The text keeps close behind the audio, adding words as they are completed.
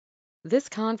This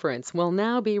conference will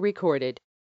now be recorded.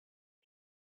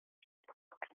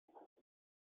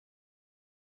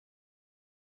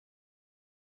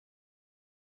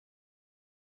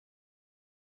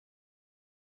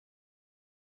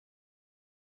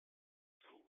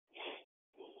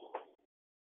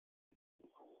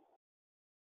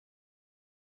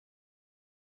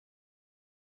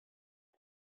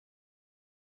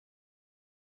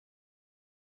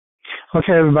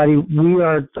 Okay, everybody, we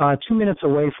are 2 minutes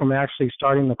away from actually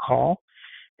starting the call.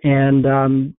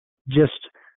 And just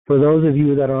for those of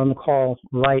you that are on the call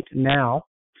right now,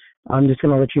 I'm just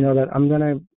going to let you know that I'm going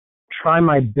to try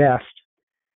my best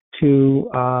to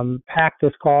pack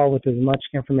this call with as much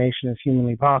information as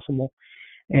humanly possible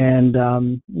and,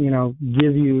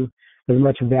 give you as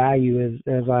much value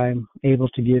as I'm able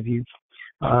to give you.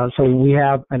 So we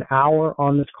have an hour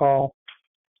on this call.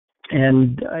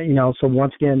 And, so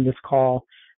once again, this call,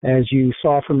 as you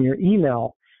saw from your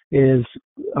email, is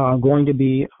going to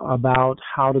be about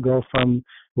how to go from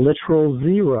literal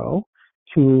zero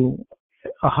to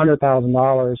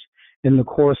 $100,000 in the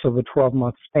course of a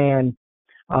 12-month span.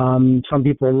 Some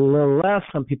people a little less,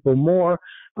 some people more,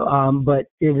 but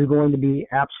it is going to be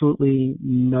absolutely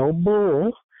no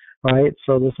bull, right?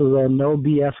 So this is a no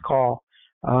BS call.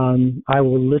 I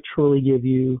will literally give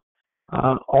you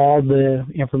all the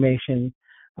information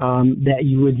that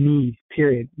you would need,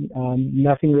 period.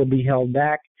 Nothing will be held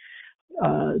back.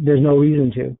 There's no reason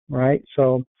to, right?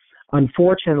 So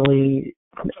unfortunately,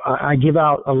 I give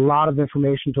out a lot of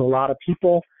information to a lot of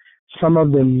people. Some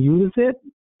of them use it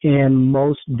and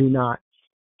most do not.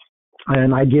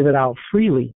 And I give it out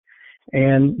freely.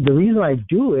 And the reason I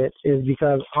do it is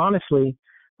because honestly,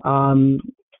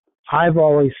 I've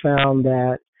always found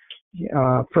that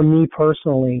for me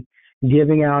personally,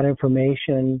 giving out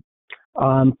information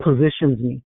positions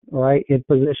me, right? It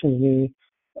positions me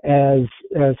as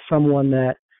someone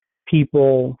that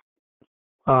people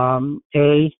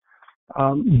believe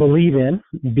in,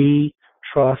 B,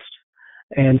 trust,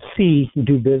 and C,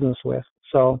 do business with.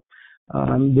 So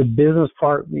the business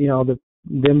part,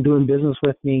 them doing business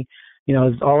with me,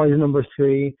 is always number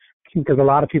three, because a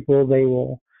lot of people they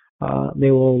will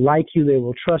like you, they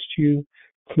will trust you,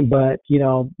 but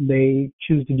they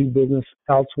choose to do business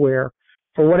elsewhere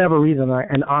for whatever reason.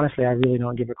 And honestly, I really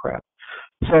don't give a crap.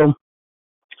 So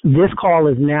this call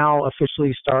is now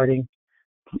officially starting,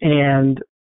 and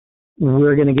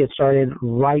we're going to get started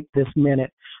right this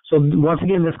minute. So once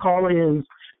again, this call is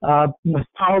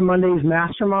Power Mondays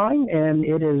Mastermind, and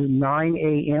it is 9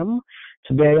 a.m.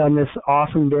 today on this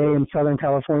awesome day in Southern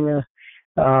California,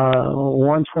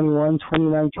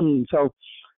 1/21/2019. So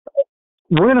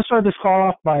we're going to start this call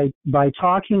off by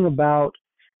talking about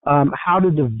how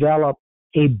to develop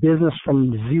a business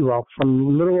from zero,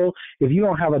 from literal. If you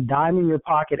don't have a dime in your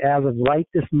pocket as of right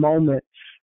this moment,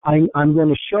 I'm going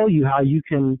to show you how you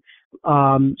can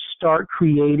start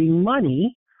creating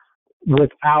money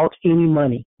without any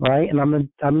money, right? And I'm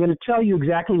going to tell you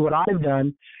exactly what I've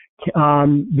done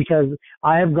because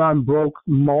I have gone broke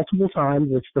multiple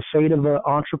times. It's the fate of an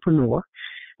entrepreneur,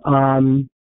 and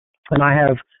I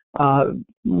have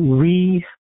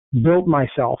rebuilt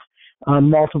myself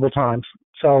multiple times.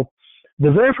 So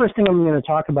the very first thing I'm going to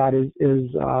talk about is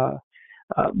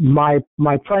my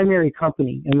primary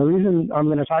company. And the reason I'm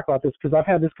going to talk about this because I've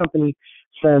had this company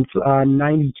since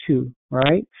 '92,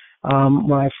 right?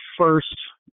 When I first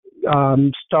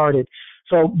started.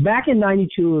 So back in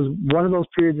 '92 was one of those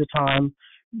periods of time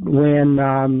when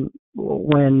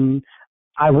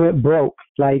I went broke,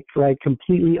 like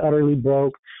completely, utterly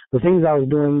broke. The things I was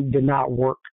doing did not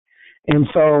work. And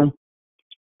so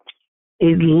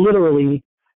it literally,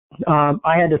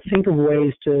 I had to think of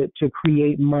ways to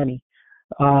create money.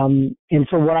 And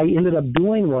so what I ended up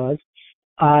doing was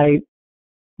I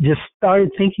just started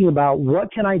thinking about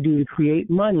what can I do to create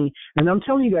money. And I'm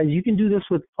telling you guys, you can do this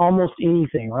with almost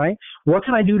anything, right? What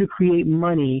can I do to create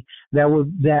money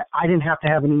that I didn't have to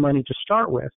have any money to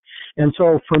start with? And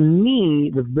so for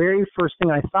me, the very first thing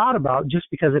I thought about, just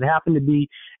because it happened to be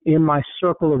in my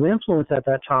circle of influence at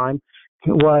that time,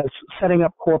 was setting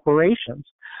up corporations.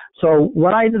 So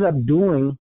what I ended up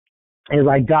doing is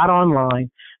I got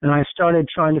online and I started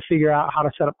trying to figure out how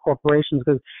to set up corporations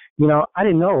because, I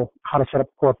didn't know how to set up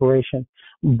a corporation.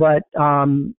 But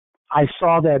I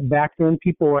saw that back then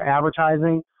people were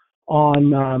advertising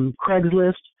on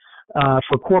Craigslist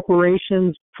for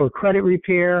corporations, for credit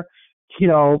repair,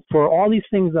 for all these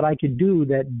things that I could do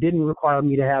that didn't require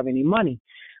me to have any money.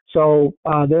 So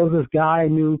there was this guy I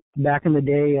knew back in the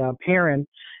day, Perrin,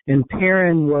 and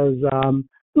Perrin was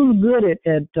good at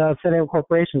setting up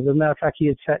corporations. As a matter of fact, he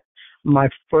had set my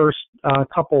first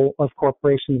couple of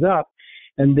corporations up.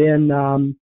 And then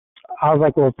I was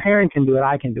like, well, if Perrin can do it,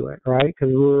 I can do it, right?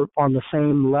 Because we're on the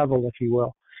same level, if you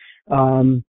will.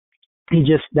 Um,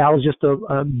 that was just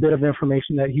a bit of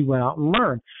information that he went out and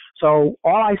learned. So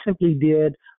all I simply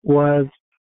did was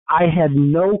I had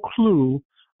no clue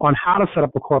on how to set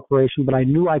up a corporation, but I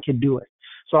knew I could do it.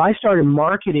 So I started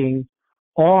marketing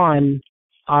on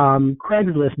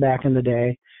Craigslist back in the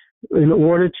day in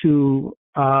order to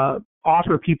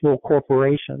offer people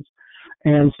corporations.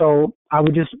 And so I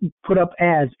would just put up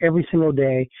ads every single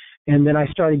day, and then I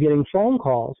started getting phone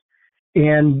calls.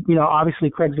 And,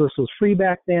 obviously Craigslist was free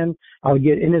back then. I would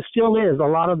get, and it still is, a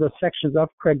lot of the sections of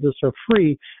Craigslist are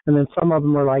free, and then some of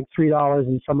them are like $3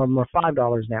 and some of them are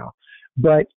 $5 now.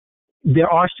 But there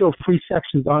are still free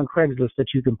sections on Craigslist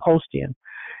that you can post in.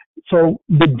 So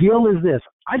the deal is this.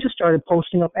 I just started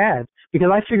posting up ads because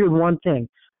I figured one thing.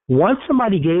 Once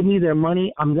somebody gave me their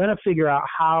money, I'm going to figure out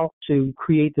how to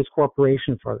create this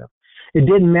corporation for them. It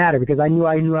didn't matter because I knew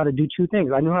how to do two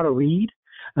things. I knew how to read,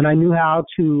 and I knew how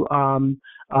to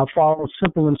follow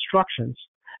simple instructions.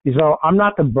 So I'm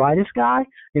not the brightest guy.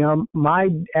 My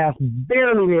ass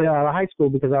barely made it out of high school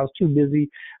because I was too busy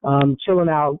chilling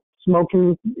out,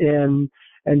 smoking, and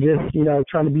just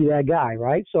trying to be that guy,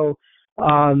 right? So,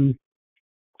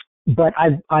 but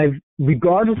I've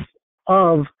regardless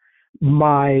of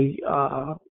my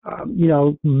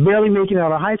barely making it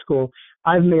out of high school,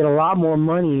 I've made a lot more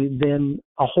money than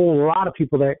a whole lot of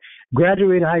people that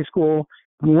graduated high school,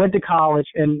 went to college,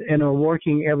 and are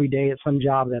working every day at some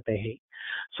job that they hate.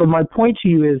 So my point to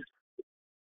you is,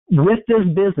 with this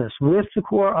business, with the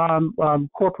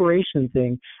corporation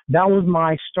thing, that was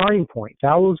my starting point.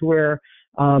 That was where,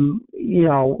 I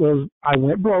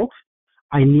went broke.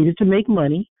 I needed to make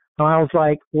money. And I was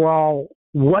like, well,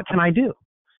 what can I do?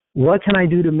 What can I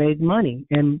do to make money?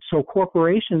 And so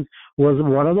corporations was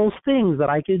one of those things that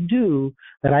I could do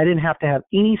that I didn't have to have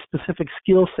any specific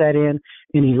skill set in,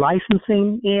 any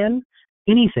licensing in,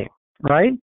 anything,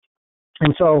 right?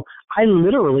 And so I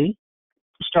literally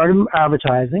started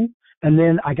advertising, and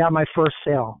then I got my first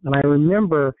sale. And I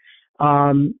remember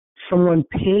someone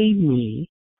paid me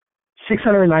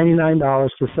 $699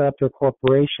 to set up their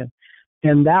corporation.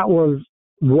 And that was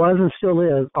and still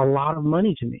is a lot of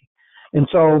money to me. And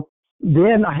so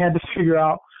then I had to figure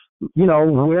out,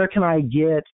 where can I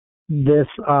get this,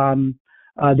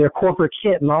 their corporate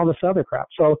kit and all this other crap.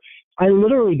 So I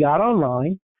literally got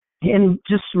online and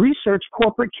just researched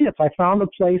corporate kits. I found a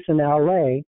place in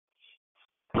LA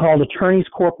called Attorneys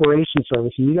Corporation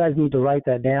Service, and you guys need to write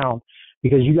that down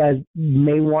because you guys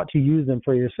may want to use them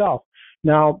for yourself.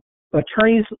 Now,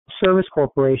 Attorneys Service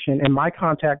Corporation, and my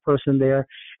contact person there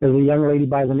is a young lady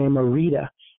by the name of Rita.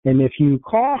 And if you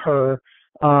call her,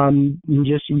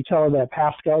 you tell her that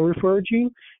Pascal referred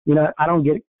you. I don't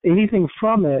get anything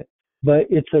from it, but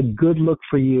it's a good look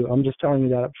for you. I'm just telling you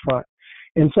that up front.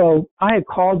 And so I had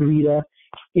called Rita,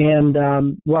 and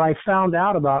what I found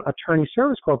out about Attorney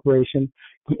Service Corporation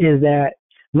is that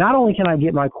not only can I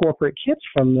get my corporate kits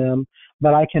from them,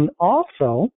 but I can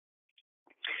also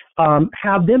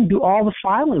have them do all the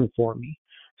filing for me.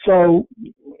 So,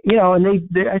 and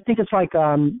they I think it's like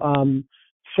 $35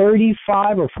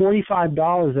 or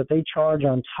 $45 that they charge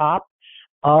on top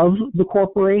of the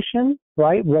corporation,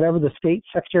 right? Whatever the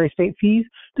Secretary of State fees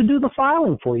to do the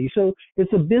filing for you. So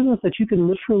it's a business that you can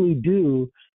literally do,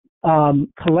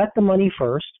 collect the money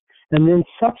first, and then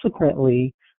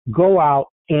subsequently go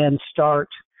out and start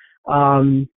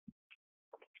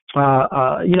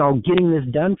getting this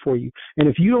done for you. And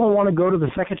if you don't want to go to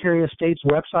the Secretary of State's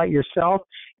website yourself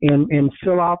and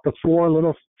fill out the 4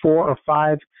 or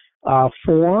 5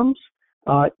 forms,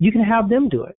 you can have them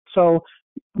do it. So,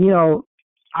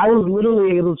 I was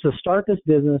literally able to start this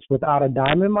business without a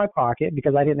dime in my pocket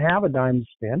because I didn't have a dime to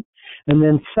spend, and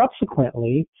then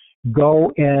subsequently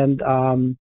go and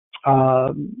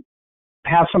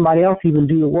have somebody else even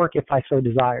do the work if I so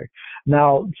desired.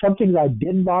 Now, some things I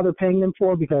didn't bother paying them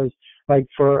for because, like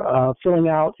for filling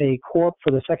out a corp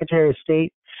for the Secretary of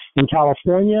State in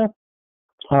California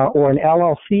or an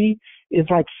LLC, is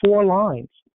like 4 lines.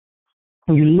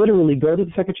 You literally go to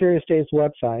the Secretary of State's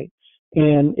website,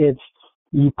 and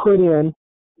you put in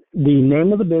the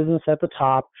name of the business at the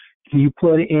top. You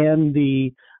put in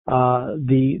the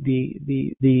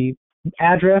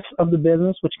address of the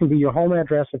business, which can be your home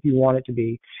address if you want it to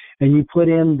be, and you put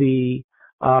in the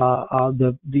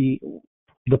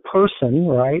person,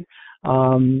 right?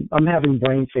 I'm having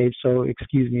brain fade, so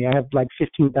excuse me. I have like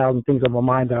 15,000 things on my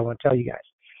mind that I want to tell you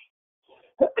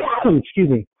guys. Excuse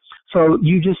me. So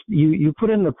you put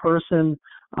in the person,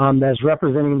 that's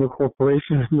representing the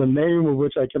corporation, the name of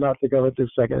which I cannot think of at this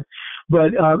second.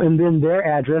 But and then their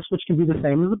address, which can be the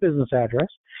same as the business address.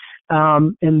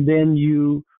 And then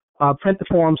you print the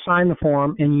form, sign the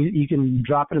form, and you can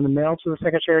drop it in the mail to the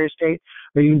Secretary of State,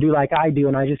 or you can do like I do,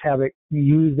 and I just have it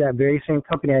use that very same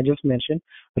company I just mentioned,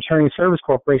 Attorney Service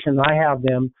Corporation. And I have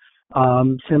them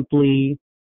simply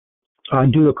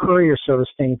do a courier service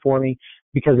thing for me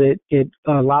because it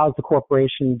allows the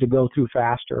corporation to go through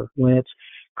faster when it's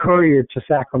couriered to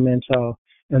Sacramento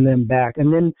and then back.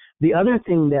 And then the other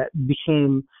thing that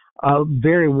became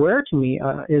very rare to me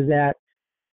is that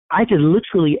I could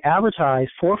literally advertise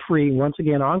for free, once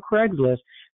again, on Craigslist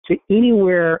to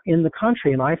anywhere in the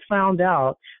country. And I found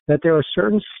out that there are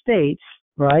certain states,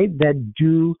 right, that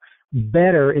do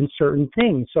better in certain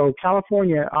things. So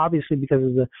California, obviously, because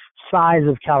of the size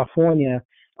of California,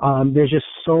 there's just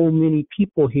so many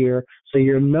people here, so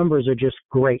your numbers are just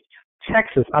great.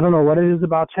 Texas, I don't know what it is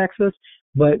about Texas,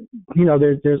 but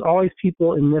there's always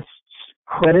people in this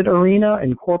credit arena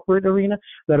and corporate arena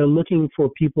that are looking for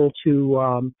people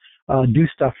to do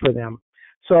stuff for them.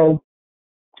 So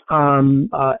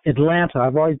Atlanta,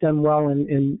 I've always done well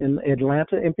in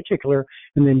Atlanta in particular,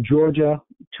 and then Georgia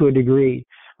to a degree.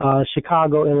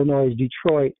 Chicago, Illinois,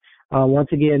 Detroit, once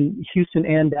again, Houston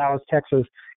and Dallas, Texas.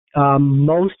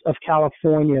 Most of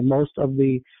California, most of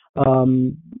the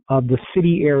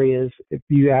city areas, if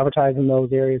you advertise in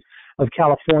those areas of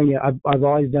California, I've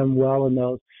always done well in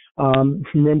those. And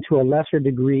then to a lesser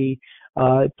degree,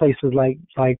 places like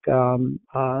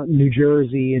New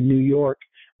Jersey and New York,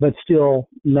 but still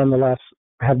nonetheless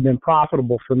have been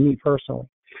profitable for me personally.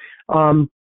 And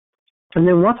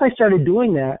then once I started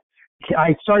doing that,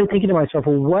 I started thinking to myself,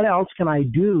 well, what else can I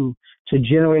do to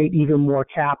generate even more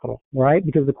capital, right?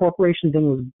 Because the corporation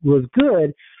thing was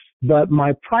good, but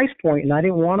my price point, and I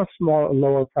didn't want a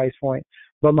lower price point,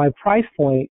 but my price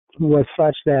point was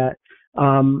such that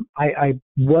I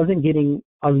wasn't getting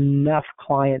enough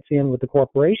clients in with the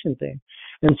corporation thing.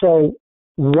 And so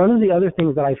one of the other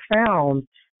things that I found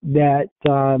that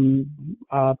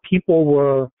people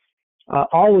were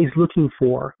always looking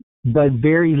for, but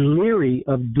very leery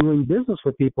of doing business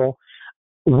with people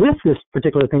with this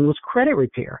particular thing, was credit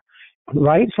repair,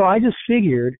 right? So I just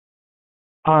figured,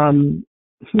 I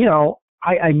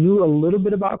knew a little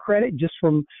bit about credit just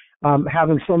from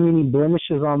having so many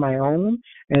blemishes on my own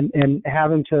and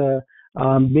having to,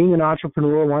 being an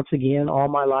entrepreneur once again all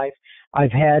my life,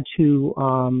 I've had to,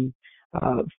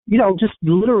 just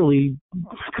literally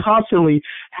constantly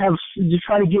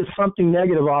try to get something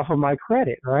negative off of my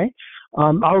credit, right? I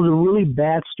was a really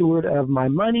bad steward of my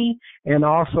money and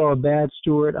also a bad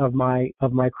steward of my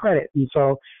credit. And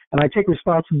I take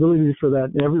responsibility for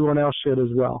that, and everyone else should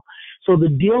as well. So the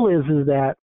deal is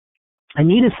that I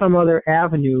needed some other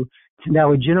avenue that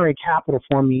would generate capital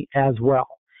for me as well.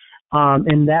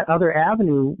 And that other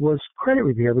avenue was credit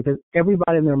repair, because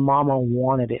everybody and their mama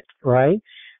wanted it, right?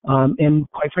 And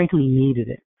quite frankly, needed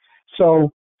it.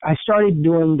 So I started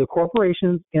doing the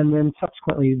corporations and then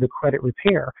subsequently the credit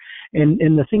repair. And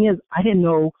the thing is, I didn't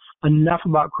know enough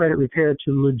about credit repair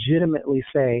to legitimately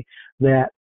say that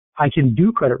I can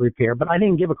do credit repair, but I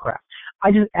didn't give a crap.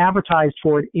 I just advertised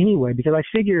for it anyway, because I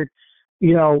figured,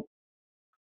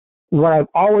 what I've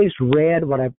always read,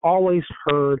 what I've always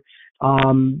heard,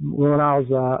 when I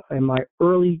was in my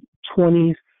early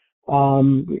 20s,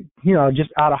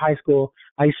 just out of high school,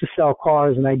 I used to sell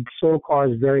cars, and I sold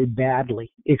cars very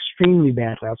badly, extremely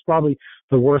badly. I was probably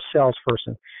the worst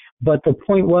salesperson. But the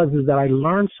point is that I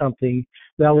learned something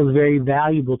that was very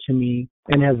valuable to me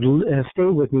and has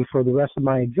stayed with me for the rest of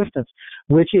my existence,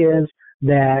 which is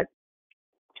that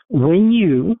when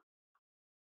you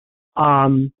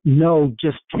know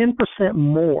just 10%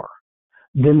 more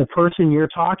than the person you're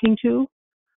talking to,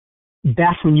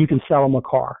 that's when you can sell them a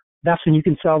car. That's when you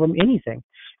can sell them anything.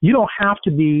 You don't have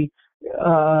to be,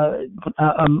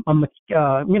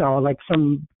 like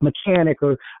some mechanic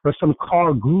or some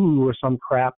car guru or some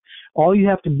crap. All you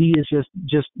have to be is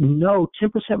just know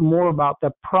 10% more about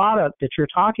the product that you're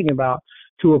talking about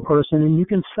to a person, and you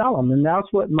can sell them. And that's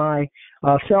what my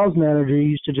sales manager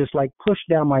used to just like push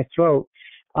down my throat.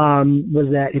 Was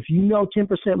that if you know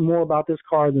 10% more about this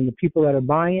car than the people that are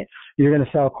buying it, you're going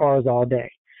to sell cars all day.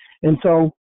 And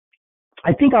so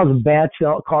I think I was a bad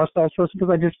car salesperson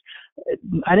because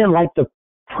I didn't like the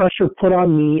pressure put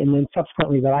on me, and then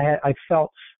subsequently that I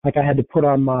felt like I had to put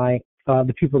on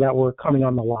the people that were coming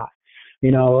on the lot.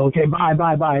 Okay,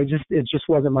 bye. It just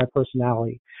wasn't my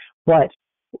personality. But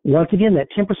once again, that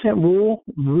 10% rule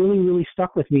really, really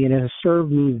stuck with me, and it has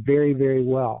served me very, very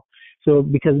well. So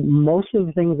because most of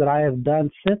the things that I have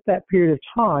done since that period of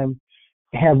time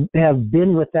have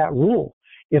been with that rule.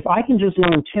 if I can just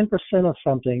learn 10% of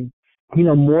something,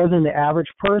 more than the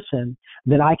average person,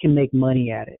 then I can make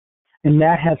money at it. And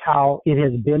that has how it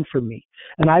has been for me.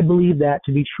 And I believe that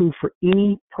to be true for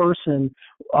any person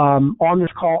on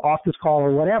this call, off this call,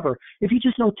 or whatever. If you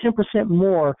just know 10%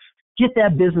 more, get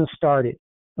that business started.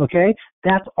 Okay?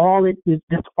 That's all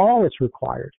it's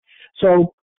required.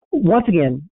 So once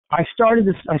again, I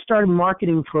started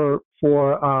marketing for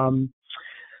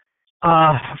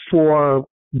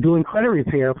doing credit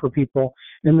repair for people.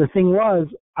 And the thing was,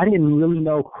 I didn't really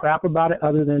know crap about it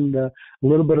other than the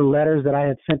little bit of letters that I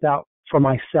had sent out for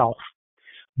myself.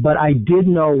 But I did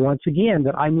know, once again,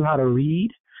 that I knew how to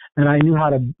read and I knew how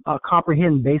to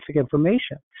comprehend basic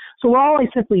information. So all I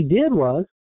simply did was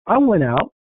I went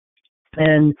out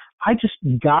and I just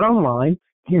got online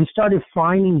and started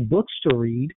finding books to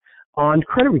read on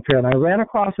credit repair. And I ran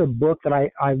across a book that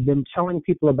I've been telling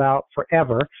people about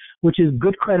forever, which is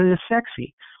Good Credit is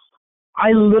Sexy.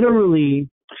 I literally,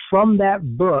 from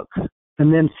that book,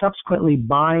 and then subsequently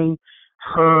buying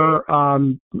her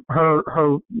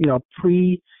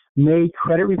pre-made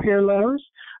credit repair letters,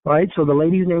 right? So the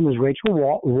lady's name is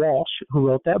Rachel Walsh, who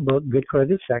wrote that book, Good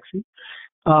Credit is Sexy.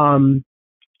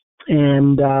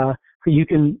 You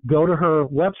can go to her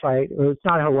website, or it's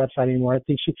not her website anymore. I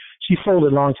think she sold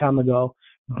it a long time ago,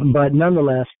 but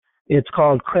nonetheless, it's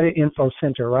called Credit Info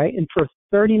Center, right? And for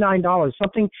 $39,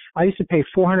 something I used to pay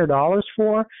 $400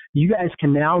 for, you guys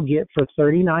can now get for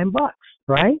 $39,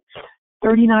 right?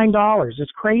 $39.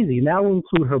 It's crazy. And that will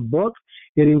include her book.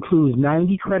 It includes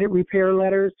 90 credit repair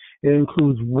letters. It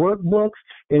includes workbooks.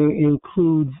 It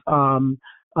includes how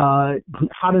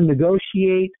to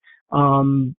negotiate,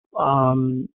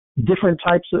 different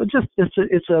types of,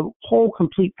 it's a whole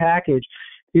complete package.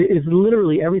 It's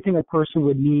literally everything a person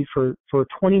would need for $29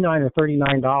 or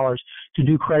 $39 to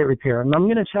do credit repair. And I'm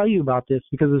going to tell you about this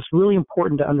because it's really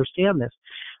important to understand this.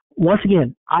 Once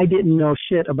again, I didn't know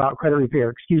shit about credit repair.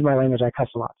 Excuse my language, I cuss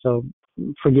a lot, so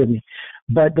forgive me.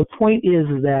 But the point is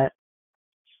that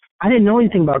I didn't know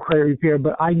anything about credit repair,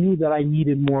 but I knew that I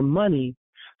needed more money.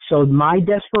 So my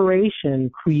desperation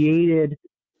created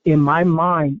in my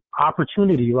mind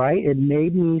opportunity, right? It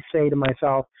made me say to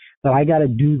myself that I got to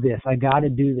do this. I got to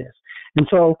do this. And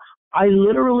so I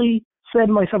literally said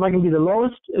to myself, I can be the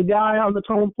lowest guy on the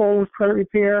totem pole with credit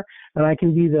repair, and I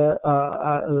can be the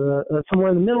somewhere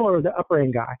in the middle or the upper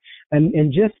end guy.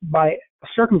 And just by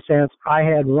circumstance, I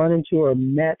had run into or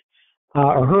met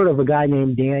or heard of a guy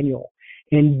named Daniel.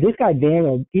 And this guy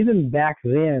Daniel, even back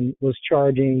then, was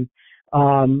charging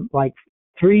like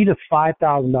 $3,000 to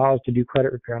 $5,000 to do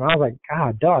credit repair. And I was like,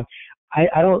 God, dog,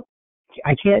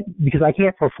 I can't, because I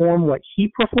can't perform what he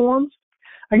performs.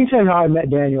 I can tell you how I met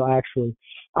Daniel, actually.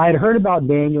 I had heard about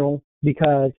Daniel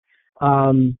because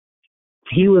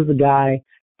he was the guy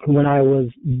when I was,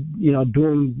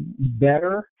 doing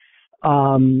better,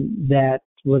 that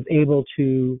was able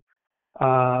to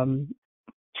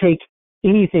take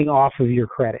anything off of your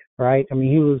credit, right? I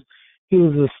mean, he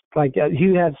was just like,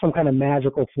 he had some kind of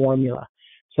magical formula.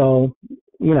 So,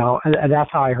 that's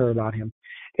how I heard about him.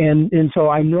 And so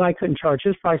I knew I couldn't charge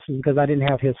his prices because I didn't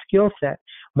have his skill set,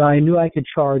 but I knew I could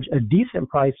charge a decent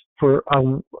price for,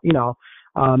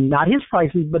 not his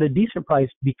prices, but a decent price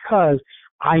because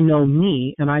I know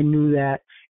me, and I knew that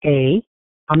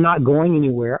I'm not going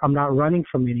anywhere. I'm not running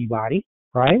from anybody,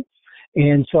 right?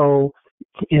 And so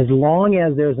as long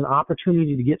as there's an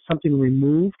opportunity to get something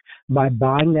removed by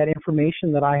buying that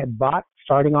information that I had bought,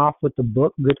 starting off with the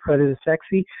book, Good Credit is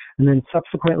Sexy, and then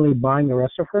subsequently buying the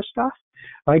rest of her stuff,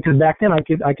 right? Because back then I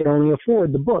could only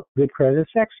afford the book, Good Credit is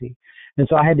Sexy. And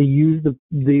so I had to use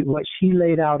the what she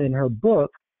laid out in her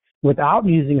book without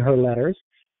using her letters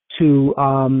to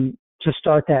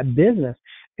start that business.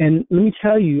 And let me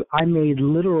tell you, I made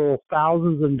literal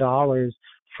thousands of dollars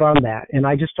from that. And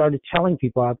I just started telling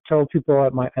people. I told people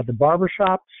at the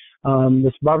barbershop,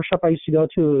 this barbershop I used to go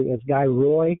to, this guy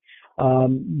Roy,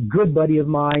 good buddy of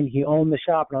mine. He owned the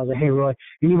shop, and I was like, hey Roy,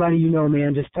 anybody you know,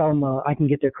 man, just tell them I can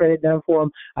get their credit done for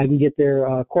them. I can get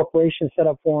their corporation set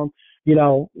up for them.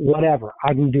 Whatever,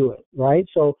 I can do it, right?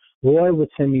 So Roy would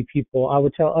send me people. I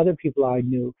would tell other people I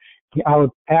knew. I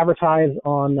would advertise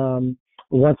on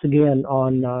once again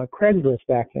on Craigslist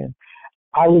back then.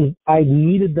 I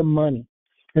needed the money.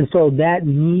 And so that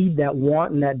need, that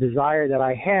want, and that desire that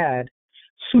I had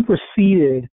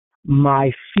superseded my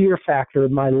fear factor,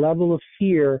 my level of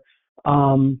fear,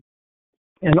 and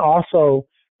also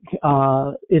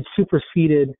it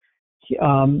superseded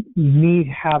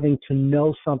me having to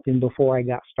know something before I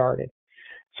got started.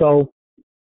 So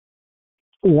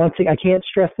once again, I can't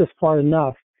stress this part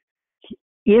enough.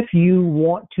 If you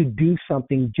want to do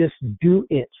something, just do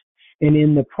it. And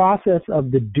in the process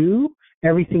of the do,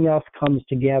 everything else comes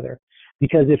together.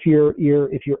 Because if you're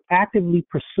actively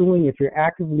pursuing, if you're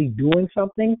actively doing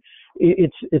something,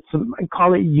 it's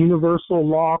call it universal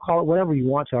law, call it whatever you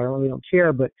want to. I really don't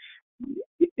care, but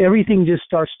everything just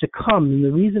starts to come. And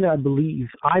the reason I believe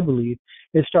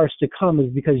it starts to come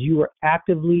is because you are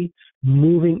actively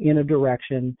moving in a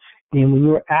direction. And when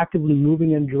you're actively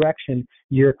moving in a direction,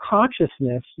 your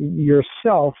consciousness,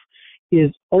 yourself, is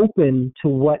open to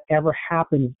whatever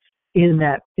happens in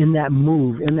that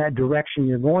move, in that direction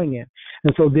you're going in.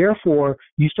 And so therefore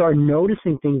you start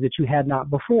noticing things that you had not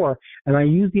before. And I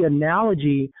use the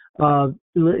analogy of,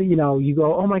 you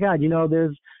go, oh my God,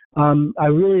 there's I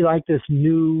really like this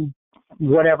new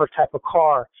whatever type of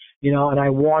car, and I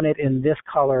want it in this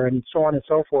color and so on and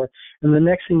so forth. And the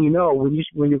next thing you know,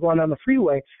 when you're going down the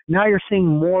freeway, now you're seeing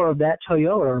more of that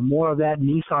Toyota or more of that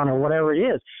Nissan or whatever it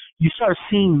is. You start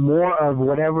seeing more of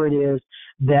whatever it is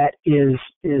that is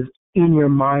in your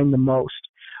mind the most,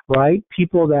 right?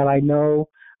 People that I know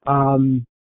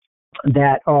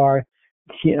that are,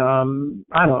 I don't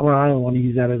want to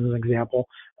use that as an example.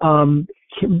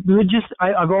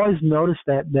 I've always noticed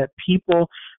that people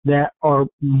that are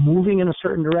moving in a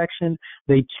certain direction,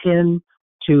 they tend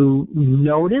to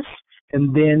notice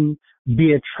and then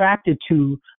be attracted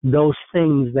to those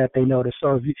things that they notice.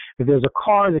 So if there's a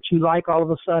car that you like, all of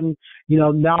a sudden,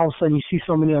 now all of a sudden you see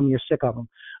so many of them, you're sick of them.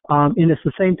 And it's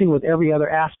the same thing with every other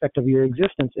aspect of your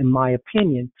existence, in my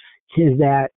opinion, is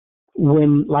that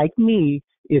when, like me,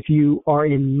 if you are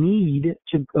in need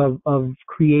of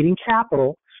creating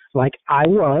capital, like I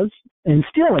was and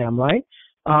still am, right?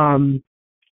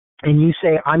 And you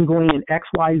say, I'm going in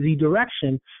XYZ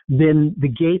direction, then the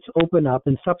gates open up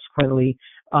and subsequently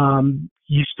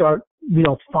you start,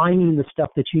 finding the stuff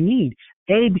that you need.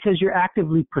 A, because you're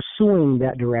actively pursuing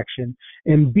that direction,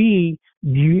 and B,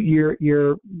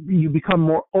 you become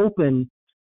more open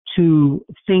to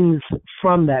things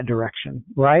from that direction,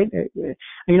 right? I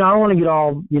don't want to get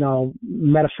all,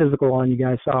 metaphysical on you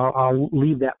guys, so I'll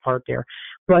leave that part there.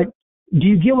 But do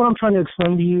you get what I'm trying to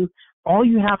explain to you? All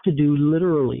you have to do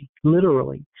literally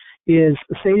is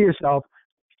say to yourself,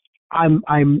 I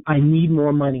need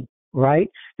more money, right?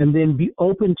 And then be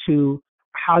open to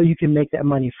how you can make that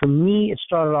money. For me, it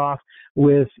started off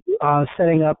with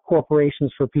setting up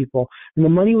corporations for people. And the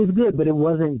money was good, but it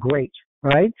wasn't great,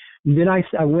 right? And then I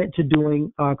went to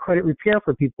doing credit repair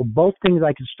for people. Both things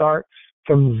I could start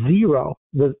from zero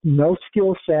with no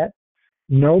skill set,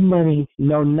 no money,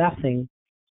 no nothing,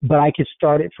 but I could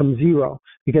start it from zero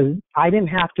because I didn't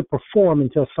have to perform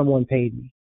until someone paid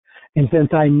me. And since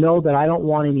I know that I don't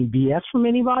want any BS from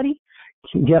anybody,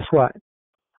 guess what?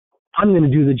 I'm going to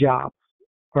do the job,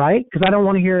 right? Because I don't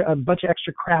want to hear a bunch of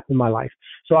extra crap in my life.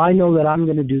 So I know that I'm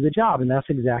going to do the job, and that's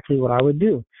exactly what I would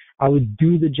do. I would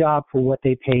do the job for what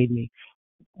they paid me.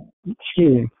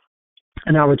 Excuse me.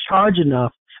 And I would charge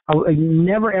enough. I would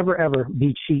never, ever, ever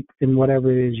be cheap in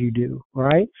whatever it is you do,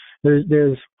 right?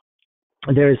 There's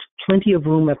plenty of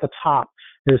room at the top.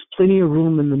 There's plenty of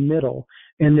room in the middle.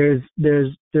 And there's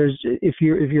if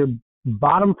you're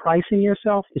bottom pricing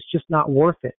yourself, it's just not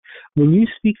worth it. When you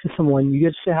speak to someone, you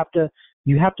just have to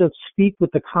speak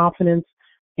with the confidence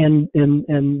and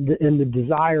the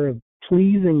desire of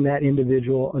pleasing that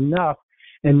individual enough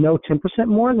and know 10%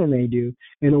 more than they do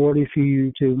in order for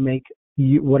you to make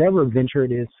whatever venture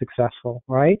it is successful,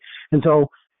 right? And so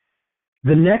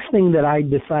the next thing that I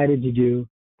decided to do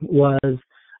was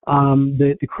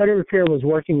the credit repair was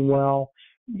working well.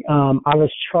 I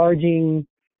was charging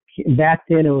back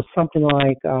then. It was something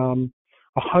like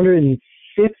 $150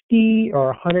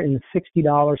 or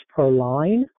 $160 per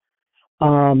line.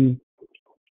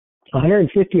 $150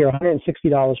 or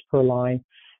 $160 per line,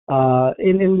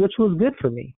 and which was good for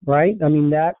me, right? I mean,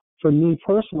 that for me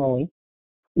personally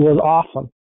was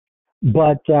awesome.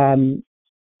 But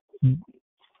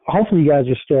hopefully you guys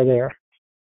are still there.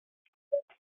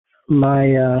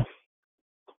 My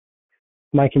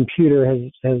computer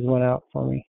has went out for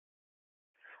me.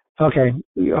 Okay,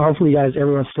 hopefully you guys,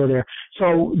 everyone's still there.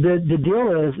 So the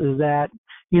deal is that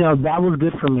that was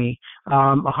good for me.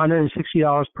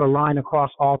 $160 per line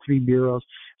across all three bureaus.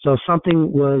 So if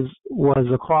something was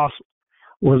across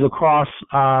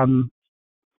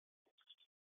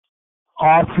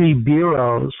all three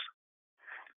bureaus,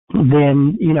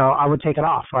 then I would take it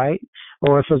off, right?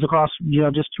 Or if it was across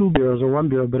just two bureaus or one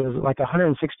bureau, but it was like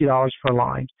 $160 per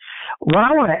line. What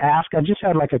I want to ask, I just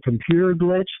had like a computer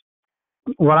glitch.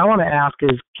 What I want to ask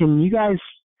is, can you guys,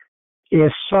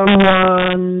 if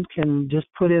someone can just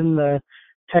put in the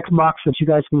text box that you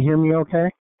guys can hear me okay?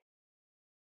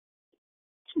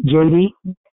 JD,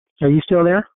 are you still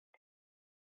there?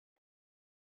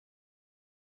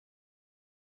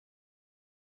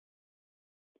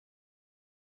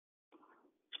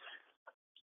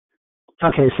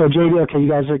 Okay, so JD, okay, you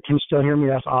guys can still hear me.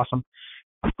 That's awesome.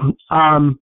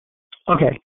 Um,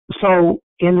 okay, so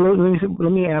let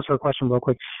me answer a question real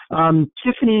quick.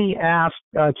 Tiffany asked,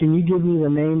 can you give me the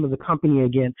name of the company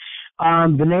again?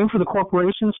 The name for the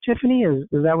corporations, Tiffany, is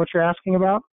that what you're asking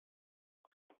about?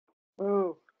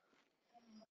 Oh,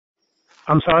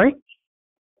 I'm sorry?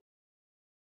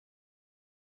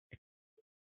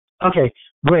 Okay,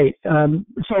 great.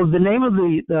 So the name of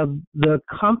the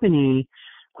company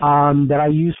that I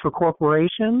use for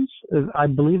corporations, I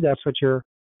believe that's what you're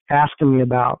asking me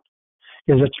about,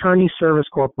 is Attorney Service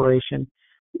Corporation,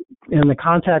 and the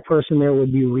contact person there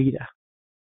would be Rita.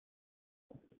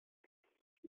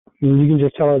 And you can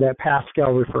just tell her that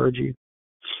Pascal referred you.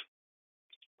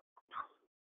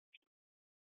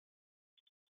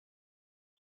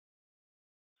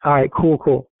 All right,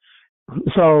 cool.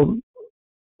 So,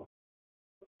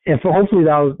 if hopefully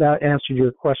that answered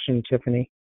your question,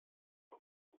 Tiffany.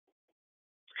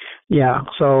 Yeah,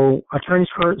 so Attorney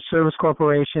Service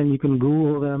Corporation, you can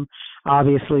Google them.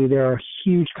 Obviously, they're a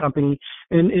huge company.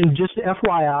 And just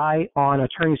FYI on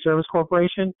Attorney Service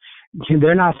Corporation,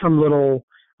 they're not some little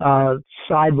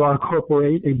sidebar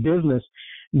corporate business.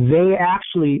 They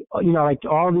actually, like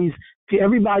all these,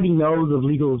 everybody knows of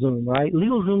LegalZoom, right?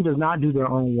 LegalZoom does not do their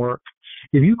own work.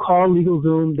 If you call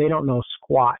LegalZoom, they don't know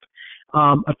squat.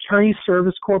 Attorney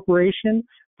Service Corporation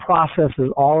processes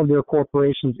all of their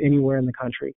corporations anywhere in the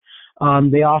country.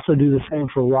 They also do the same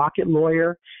for Rocket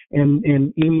Lawyer and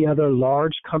any other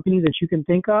large company that you can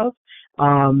think of.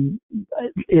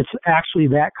 It's actually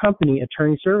that company,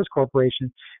 Attorney Service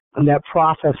Corporation, that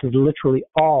processes literally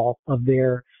all of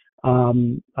their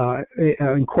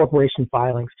incorporation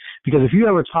filings. Because if you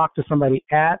ever talk to somebody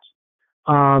at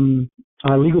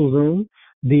LegalZoom,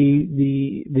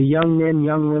 the young men,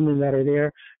 young women that are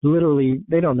there, literally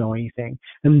they don't know anything,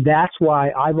 and that's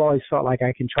why I've always felt like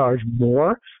I can charge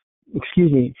more.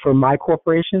 For my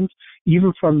corporations,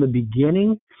 even from the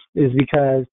beginning, is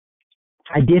because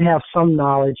I did have some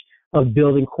knowledge of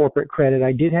building corporate credit.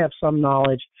 I did have some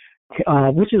knowledge,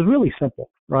 which is really simple,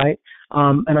 right?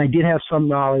 And I did have some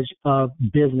knowledge of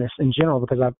business in general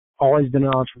because I've always been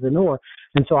an entrepreneur.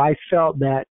 And so I felt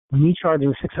that me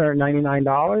charging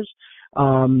 $699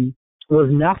 was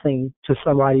nothing to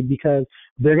somebody because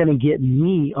they're going to get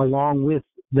me along with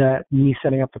me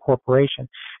setting up the corporation.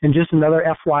 And just another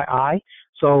FYI,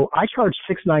 so I charge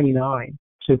 $699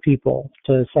 to people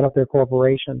to set up their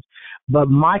corporations, but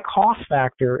my cost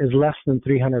factor is less than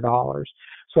 $300.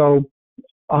 So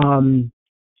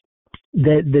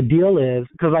the deal is,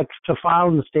 because like to file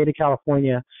in the state of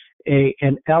California,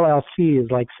 an LLC is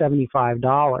like $75.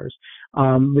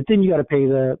 But then you got to pay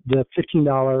the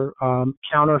 $15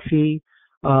 counter fee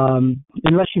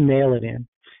unless you mail it in.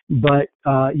 But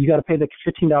you got to pay the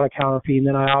 $15 counter fee, and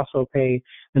then I also pay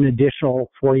an additional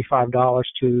 $45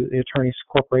 to the Attorney's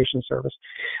Corporation Service.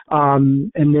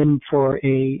 And then for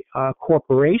a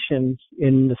corporation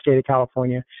in the state of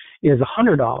California is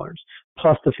 $100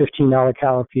 plus the $15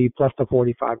 counter fee plus the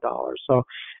 $45. So,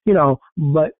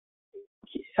 but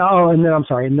and then I'm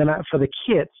sorry, and then for the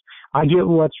kits, I get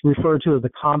what's referred to as the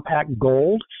compact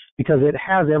gold because it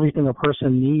has everything a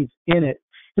person needs in it.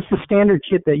 It's the standard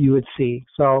kit that you would see.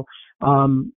 So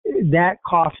that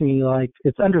cost me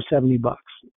it's under $70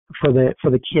 for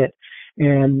the kit.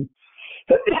 And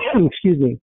excuse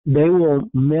me, they will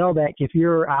mail that if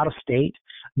you're out of state,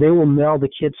 they will mail the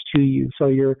kits to you. So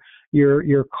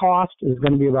your cost is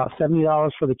going to be about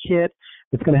 $70 for the kit.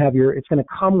 It's going to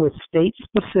come with state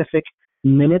specific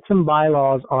minutes and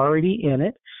bylaws already in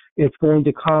it. It's going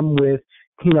to come with,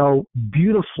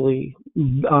 beautifully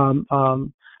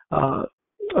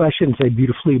I shouldn't say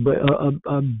beautifully, but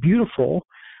a beautiful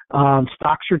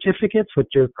stock certificates with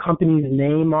your company's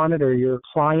name on it or your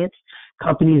client's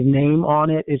company's name on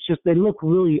it. It's just, they look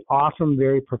really awesome,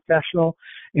 very professional.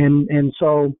 And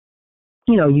so,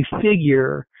 you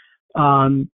figure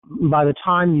by the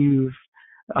time you've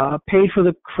paid for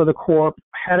the corp,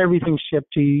 had everything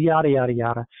shipped to you, yada, yada,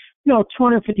 yada,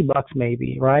 $250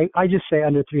 maybe, right? I just say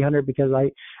under 300 because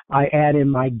I add in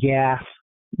my gas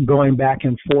going back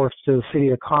and forth to the City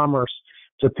of Commerce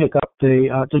to pick up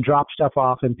to drop stuff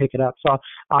off and pick it up. So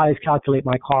I always calculate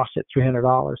my cost at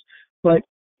 $300. But,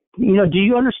 do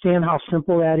you understand how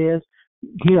simple that is?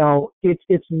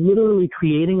 It's literally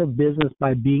creating a business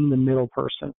by being the middle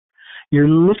person. You're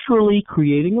literally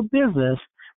creating a business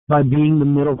by being the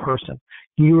middle person.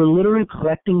 You are literally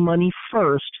collecting money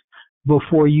first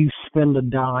before you spend a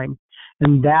dime.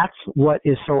 And that's what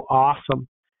is so awesome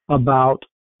about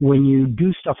when you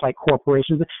do stuff like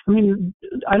corporations. I mean,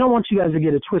 I don't want you guys to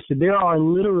get it twisted. There are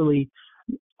literally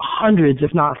hundreds,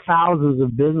 if not thousands,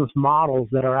 of business models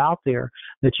that are out there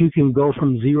that you can go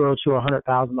from zero to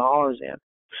 $100,000 in.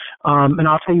 And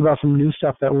I'll tell you about some new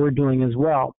stuff that we're doing as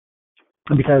well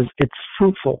because it's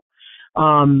fruitful.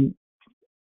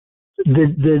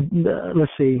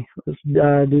 Let's see,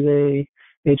 do they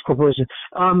age corporations?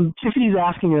 Tiffany's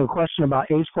asking a question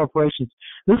about age corporations.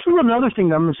 This is another thing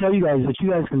that I'm going to tell you guys that you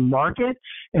guys can market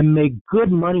and make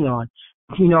good money on.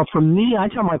 You know, for me, I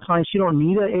tell my clients you don't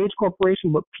need an age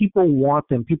corporation, but people want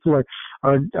them. People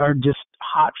are just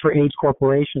hot for age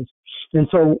corporations, and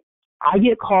so I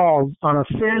get calls on a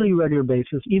fairly regular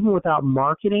basis, even without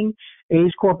marketing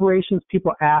age corporations,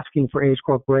 people asking for age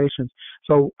corporations.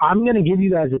 So I'm going to give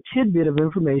you guys a tidbit of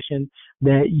information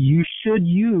that you should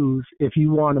use if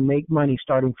you want to make money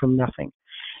starting from nothing.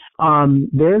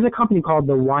 There's a company called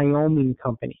the Wyoming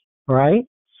Company, right?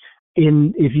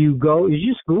 If you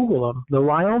just Google them, the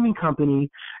Wyoming Company,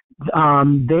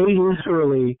 they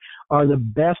literally are the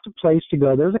best place to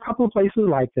go. There's a couple of places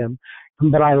like them,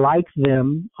 but I like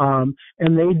them, and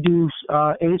they do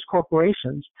age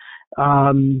corporations.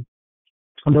 The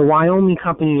Wyoming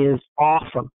Company is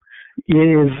awesome. It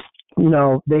is,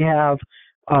 they have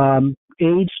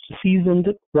aged, seasoned,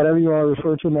 whatever you want to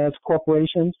refer to them as,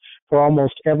 corporations for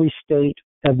almost every state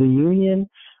of the union.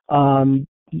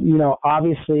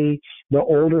 Obviously the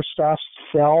older stuff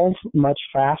sells much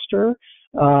faster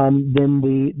than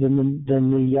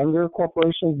the younger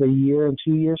corporations, the year and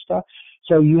 2 year stuff.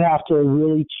 So you have to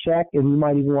really check, and you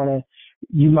might even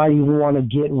want to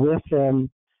get with them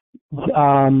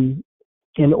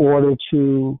in order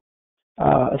to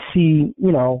see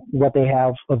what they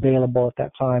have available at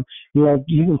that time. You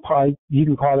can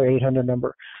call their 800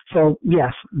 number. So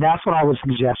yes, that's what I would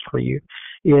suggest for you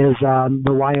is the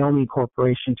Wyoming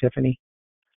Corporation, Tiffany.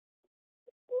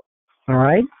 All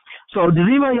right. So does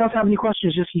anybody else have any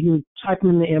questions? Just you can type them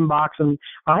in the inbox, and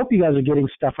I hope you guys are getting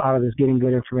stuff out of this, getting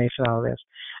good information out of this.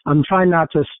 I'm trying not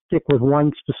to stick with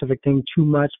one specific thing too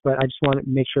much, but I just want to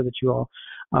make sure that you all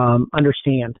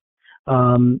understand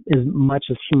as much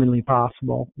as humanly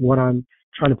possible what I'm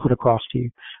trying to put across to you.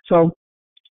 So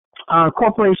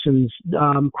corporations,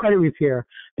 credit repair.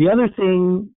 The other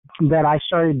thing that I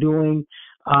started doing,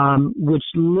 which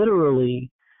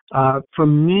literally for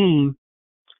me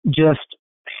just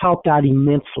helped out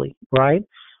immensely, right?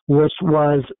 Which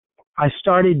was I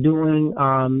started doing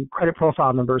credit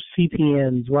profile numbers,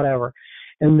 CPNs, whatever.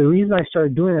 And the reason I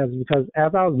started doing that is because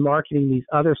as I was marketing these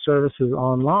other services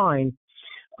online,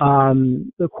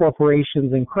 the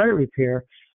corporations and credit repair,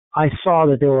 I saw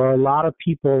that there were a lot of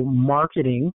people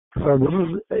marketing. So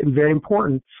this is very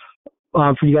important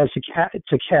for you guys to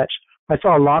catch. I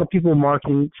saw a lot of people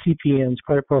marketing CPNs,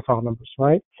 credit profile numbers,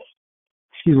 right?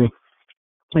 Excuse me.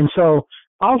 And so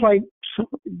I was like,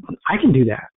 I can do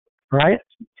that, right?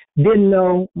 Didn't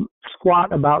know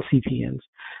squat about CPNs.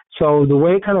 So the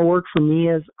way it kind of worked for me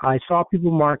is I saw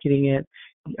people marketing it.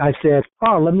 I said,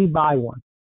 oh, let me buy one.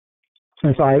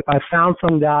 And so I found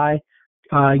some guy,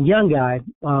 young guy,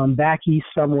 back east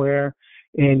somewhere,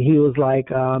 and he was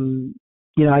like, I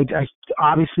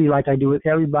obviously, like I do with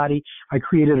everybody, I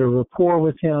created a rapport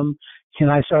with him, and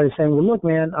I started saying, well, look,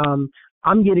 man,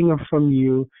 I'm getting them from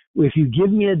you. If you give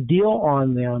me a deal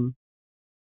on them,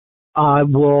 I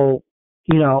will,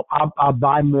 I'll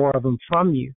buy more of them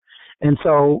from you. And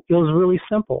so it was really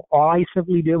simple. All I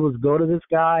simply did was go to this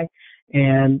guy,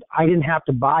 and I didn't have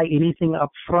to buy anything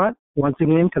up front. Once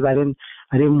again, because I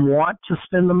didn't want to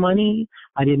spend the money.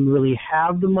 I didn't really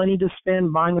have the money to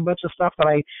spend buying a bunch of stuff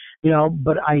that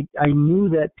but I knew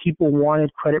that people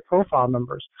wanted credit profile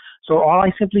numbers. So all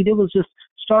I simply did was just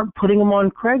start putting them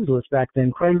on Craigslist back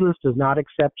then. Craigslist does not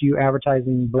accept you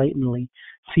advertising blatantly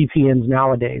CPNs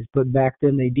nowadays, but back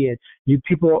then they did.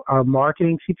 People are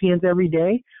marketing CPNs every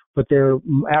day, but they're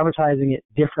advertising it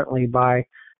differently by,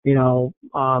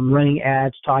 running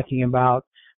ads talking about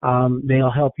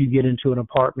they'll help you get into an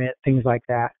apartment, things like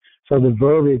that. So the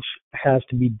verbiage has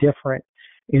to be different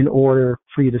in order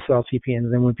for you to sell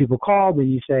CPNs. And when people call, then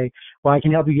you say, well, I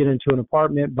can help you get into an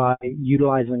apartment by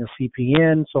utilizing a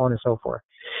CPN, so on and so forth.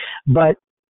 But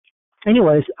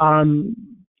anyways, I don't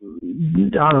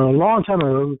know, a long time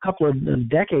ago, a couple of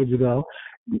decades ago,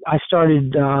 I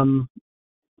started, I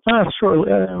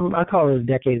call it a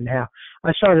decade and a half.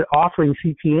 I started offering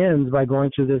CPNs by going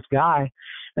to this guy.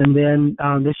 And then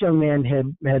this young man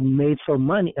had made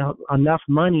enough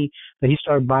money that he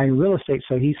started buying real estate.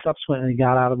 So he subsequently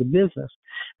got out of the business.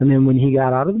 And then when he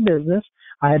got out of the business,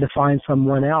 I had to find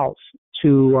someone else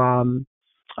to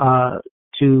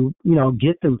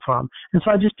get them from. And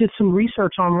so I just did some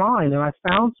research online, and I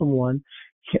found someone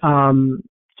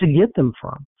to get them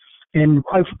from. And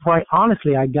quite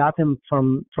honestly, I got them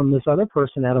from this other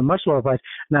person at a much lower price.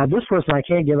 Now, this person, I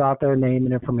can't give out their name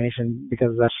and information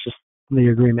because that's just the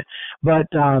agreement. But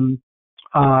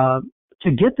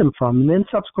to get them from, and then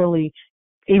subsequently,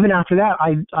 even after that,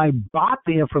 I bought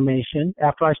the information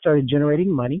after I started generating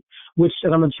money, which,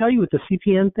 and I'm going to tell you with the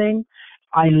CPN thing,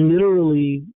 I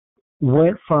literally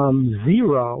went from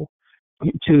zero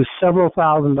to several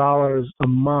 $1,000s a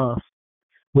month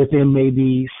within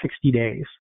maybe 60 days.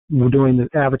 We're doing the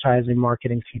advertising,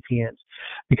 marketing, CPNs,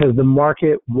 because the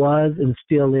market was and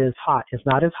still is hot. It's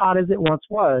not as hot as it once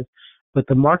was, but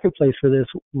the marketplace for this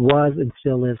was and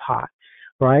still is hot,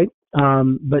 right?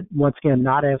 But once again,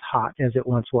 not as hot as it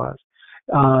once was.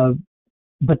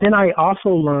 But then I also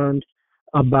learned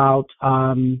about,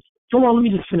 well, let me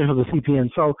just finish with the CPN.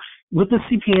 So with the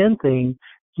CPN thing,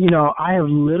 I have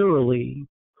literally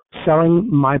selling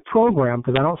my program,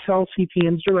 because I don't sell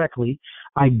CPNs directly.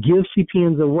 I give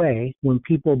CPNs away when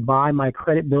people buy my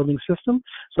credit building system.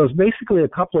 So it's basically a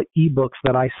couple of ebooks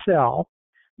that I sell,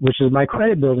 which is my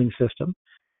credit building system.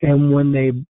 And when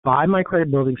they buy my credit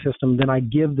building system, then I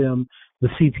give them the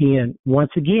CPN.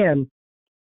 Once again,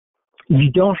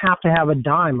 you don't have to have a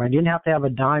dime. I didn't have to have a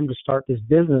dime to start this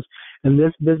business, and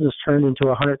this business turned into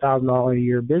a $100,000 a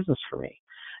year business for me.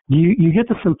 You get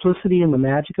the simplicity and the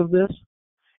magic of this?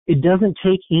 It doesn't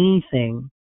take anything.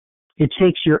 It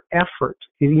takes your effort.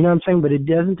 You know what I'm saying? But it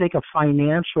doesn't take a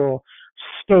financial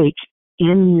stake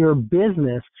in your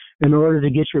business in order to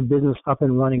get your business up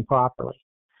and running properly.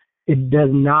 It does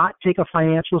not take a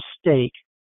financial stake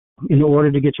in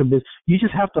order to get your business. You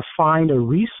just have to find a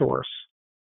resource.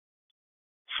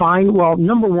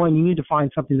 Number one, you need to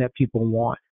find something that people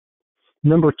want.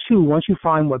 Number two, once you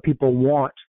find what people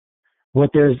want,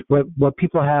 what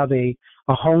people have a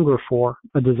hunger for,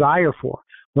 a desire for.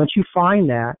 Once you find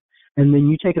that, and then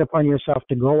you take it upon yourself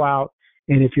to go out,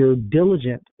 and if you're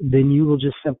diligent, then you will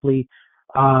just simply,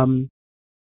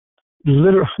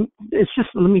 literally,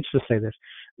 let me just say this.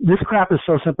 This crap is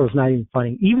so simple, it's not even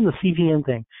funny. Even the CPN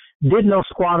thing, did know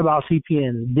squat about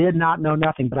CPN, did not know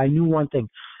nothing, but I knew one thing.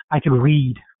 I could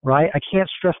read, right? I can't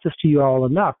stress this to you all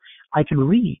enough. I could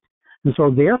read. And so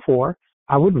therefore,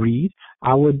 I would read.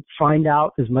 I would find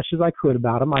out as much as I could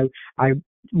about them. I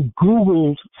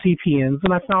Googled CPNs,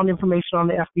 and I found information on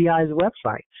the FBI's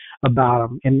website about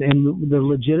them and the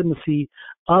legitimacy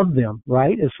of them,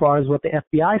 right, as far as what the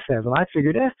FBI says. And I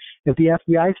figured, if the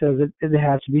FBI says it, it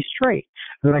has to be straight.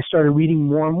 And then I started reading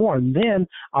more and more. And then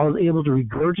I was able to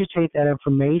regurgitate that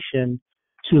information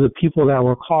to the people that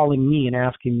were calling me and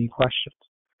asking me questions.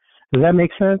 Does that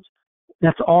make sense?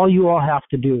 That's all you all have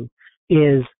to do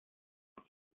is,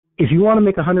 if you want to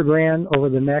make $100,000 over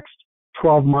the next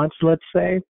 12 months, let's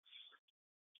say,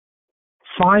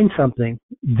 find something,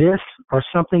 this or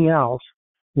something else,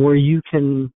 where you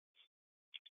can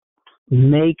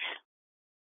make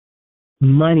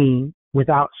money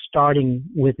without starting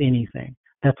with anything.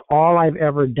 That's all I've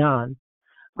ever done.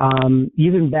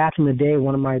 Even back in the day,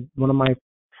 one of my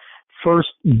first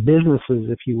businesses,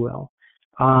 if you will,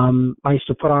 I used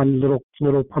to put on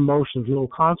little promotions, little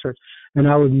concerts, and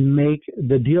I would make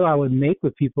the deal I would make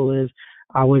with people is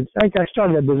I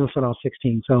started that business when I was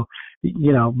 16, so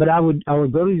but I would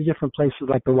go to these different places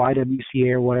like the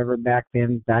YWCA or whatever back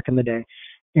in the day,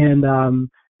 and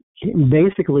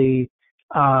basically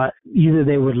either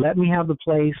they would let me have the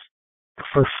place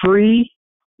for free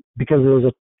because it was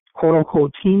a quote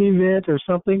unquote team event or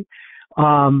something,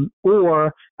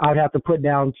 or I'd have to put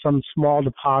down some small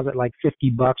deposit like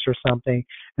 $50 or something,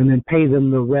 and then pay them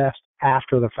the rest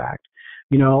after the fact.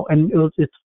 And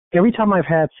it's every time I've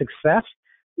had success,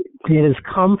 it has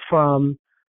come from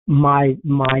my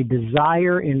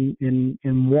desire in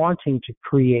wanting to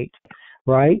create,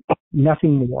 right?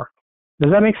 Nothing more.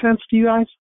 Does that make sense to you guys?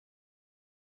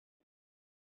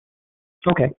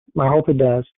 Okay, I hope it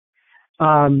does.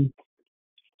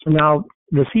 Now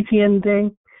the CPN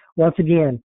thing, once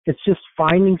again, it's just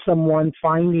finding someone,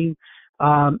 and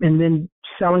then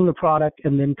selling the product,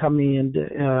 and then coming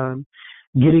in,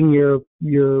 getting your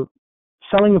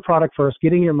selling the product first,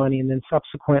 getting your money, and then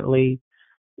subsequently,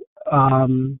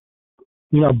 buying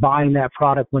that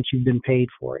product once you've been paid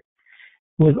for it.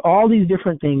 With all these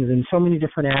different things and so many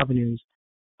different avenues,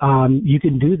 you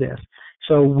can do this.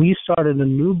 So we started a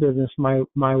new business, my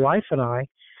wife and I,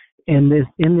 and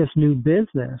in this new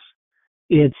business,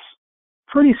 it's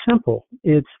pretty simple.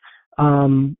 It's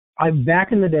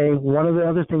back in the day, one of the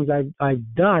other things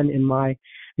I've done in my,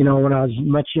 when I was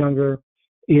much younger,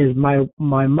 is my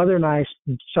mother and I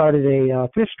started a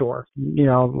thrift store.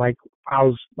 Like I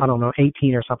was, I don't know,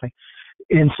 18 or something,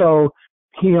 and so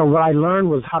what I learned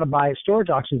was how to buy at storage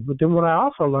auctions. But then what I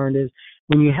also learned is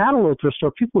when you had a little thrift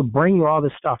store, people would bring you all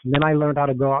this stuff. And then I learned how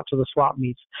to go out to the swap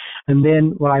meets. And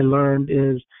then what I learned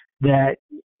is that,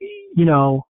 you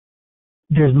know,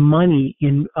 there's money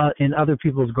in other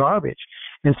people's garbage.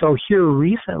 And so here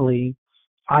recently,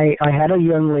 I had a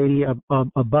young lady,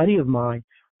 a buddy of mine,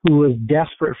 who was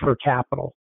desperate for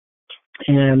capital.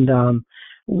 And,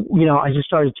 you know, I just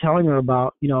started telling her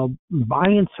about, you know,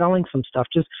 buying and selling some stuff.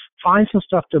 Just find some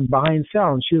stuff to buy and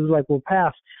sell. And she was like, well,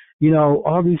 Pass, you know,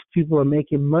 all these people are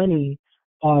making money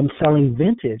selling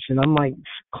vintage. And I'm like,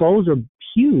 clothes are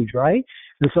huge, right?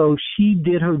 And so she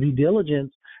did her due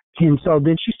diligence. And so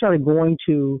then she started going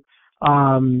to,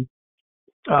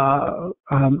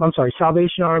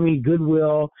 Salvation Army,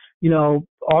 Goodwill, you know,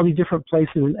 all these different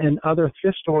places and other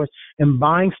thrift stores and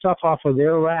buying stuff off of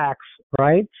their racks,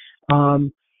 right?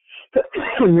 And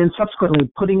then subsequently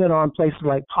putting it on places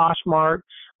like Poshmark,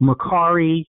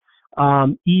 Mercari,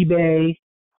 eBay,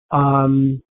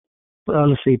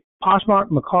 let's see, Poshmark,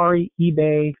 Mercari,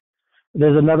 eBay.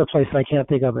 There's another place I can't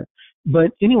think of it.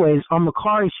 But anyways, on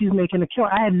Mercari, she's making a kill.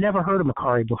 I had never heard of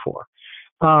Mercari before.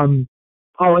 And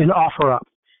OfferUp.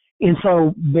 And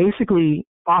so basically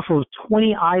off of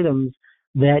 20 items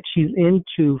that she's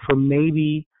into for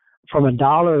maybe from $1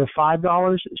 to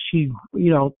 $5, she,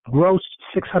 you know, grossed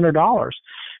 $600.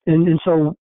 And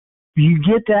so you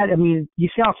get that. I mean, you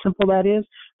see how simple that is?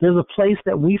 There's a place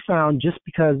that we found just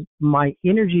because my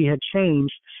energy had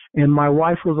changed and my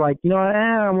wife was like, you know,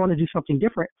 I want to do something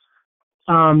different.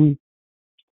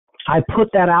 I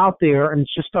put that out there and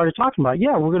just started talking about,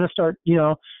 yeah, we're going to start, you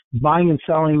know, buying and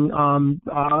selling,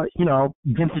 you know,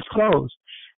 vintage clothes.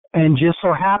 And just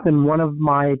so happened, one of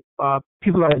my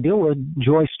people that I deal with,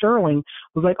 Joy Sterling,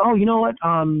 was like, oh, you know what?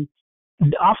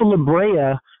 Off of La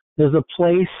Brea, there's a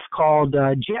place called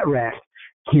Jet Rack.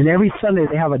 And every Sunday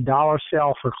they have a $1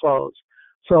 sale for clothes.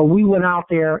 So we went out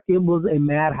there. It was a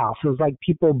madhouse. It was like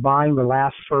people buying the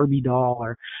last Furby doll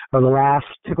or the last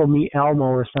Tickle Me Elmo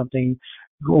or something.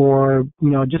 Or, you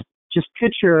know, just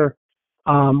picture,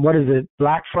 what is it,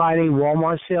 Black Friday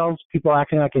Walmart sales, people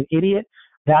acting like an idiot.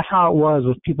 That's how it was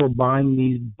with people buying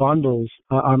these bundles,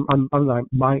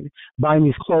 buying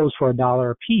these clothes for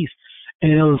 $1 a piece.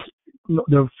 And it was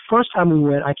the first time we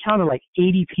went, I counted like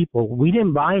 80 people. We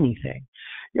didn't buy anything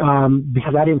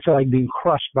because I didn't feel like being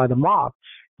crushed by the mob.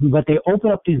 But they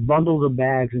open up these bundles of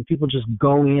bags and people just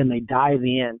go in, they dive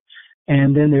in.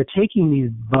 And then they're taking these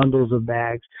bundles of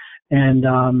bags and,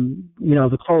 you know,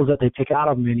 the clothes that they pick out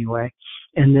of them anyway.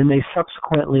 And then they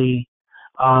subsequently,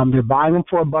 they're buying them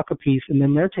for $1 a piece, and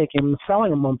then they're taking them and selling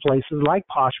them on places like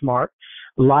Poshmark,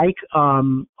 like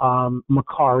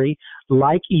Mercari,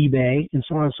 like eBay, and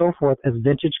so on and so forth as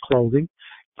vintage clothing.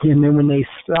 And then when they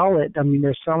sell it, I mean,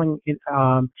 they're selling it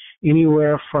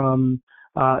anywhere from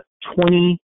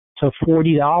 $20 to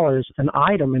 $40 an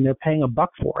item, and they're paying $1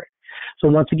 for it. So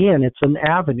once again, it's an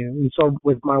avenue. And so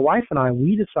with my wife and I,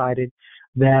 we decided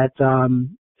that,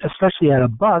 especially at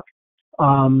 $1,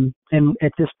 and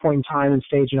at this point in time and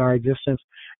stage in our existence,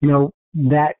 you know,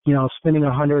 that, you know, spending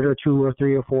 $100 or $200 or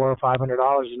 $300 or $400 or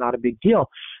 $500 is not a big deal.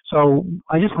 So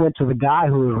I just went to the guy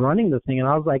who was running the thing and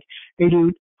I was like, hey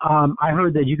dude, I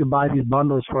heard that you could buy these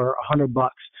bundles for $100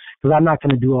 because I'm not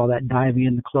going to do all that diving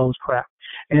into clothes crap.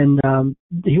 And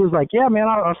he was like, yeah, man,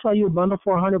 I'll sell you a bundle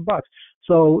for $100.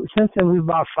 So since then we've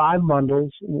bought 5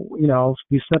 bundles. You know,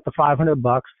 we spent the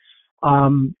 $500.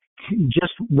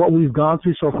 Just what we've gone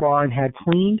through so far and had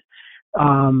cleaned,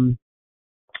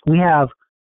 we have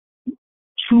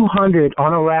 200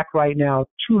 on a rack right now,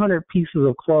 200 pieces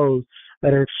of clothes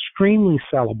that are extremely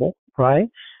sellable, right?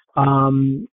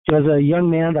 There's a young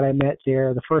man that I met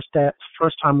there the first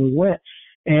time we went,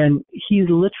 and he's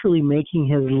literally making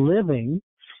his living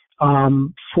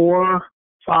 $4,000,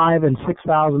 $5,000, and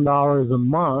 $6,000 a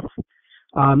month.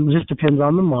 Just depends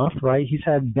on the month, right? He's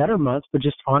had better months, but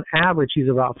just on average, he's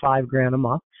about $5,000 a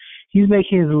month. He's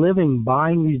making his living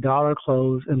buying these dollar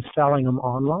clothes and selling them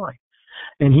online.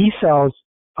 And he sells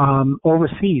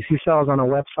overseas. He sells on a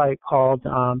website called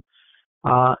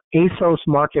ASOS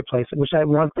Marketplace, which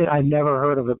one thing I've never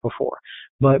heard of it before.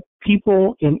 But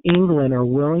people in England are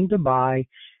willing to buy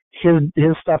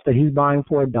his stuff that he's buying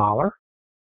for $1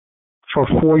 for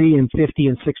 $40 and $50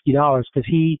 and $60 because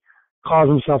he calls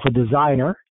himself a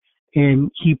designer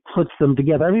and he puts them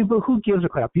together. I mean, but who gives a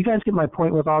crap? You guys get my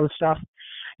point with all this stuff.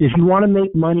 If you want to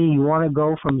make money, you want to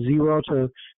go from $0 to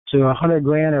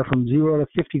 $100,000 or from $0 to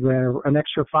 $50,000 or an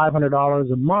extra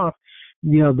 $500 a month,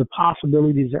 you know, the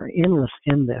possibilities are endless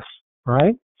in this,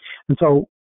 right? And so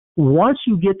once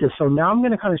you get this, so now I'm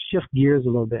going to kind of shift gears a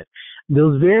little bit. It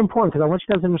was very important because I want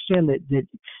you guys to understand that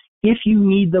if you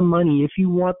need the money, if you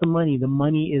want the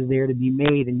money is there to be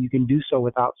made, and you can do so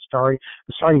without starting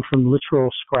from literal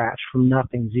scratch, from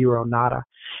nothing, zero, nada.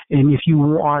 And if you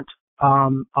want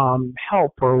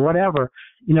help or whatever,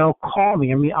 call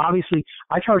me. I mean, obviously,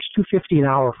 I charge $250 an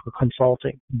hour for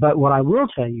consulting, but what I will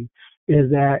tell you is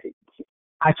that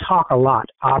I talk a lot,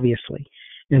 obviously,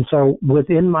 and so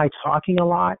within my talking a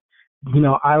lot,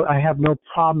 I have no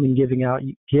problem in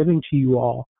giving to you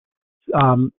all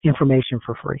information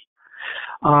for free.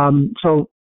 So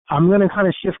I'm going to kind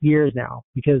of shift gears now,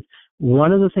 because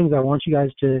one of the things I want you guys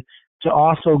to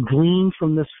also glean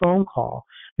from this phone call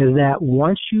is that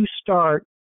once you start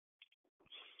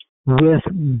with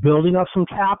building up some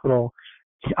capital,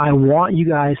 I want you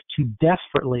guys to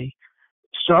desperately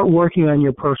start working on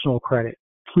your personal credit.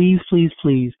 Please, please,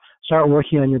 please start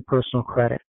working on your personal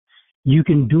credit. You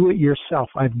can do it yourself.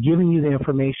 I've given you the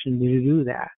information to do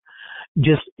that.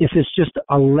 Just if it's just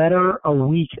a letter a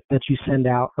week that you send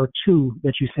out, or two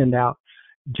that you send out,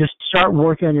 just start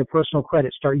working on your personal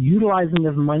credit. Start utilizing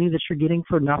this money that you're getting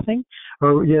for nothing,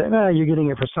 or you're getting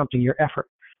it for something, your effort.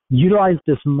 Utilize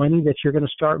this money that you're going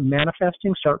to start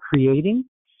manifesting, start creating,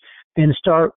 and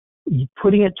start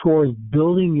putting it towards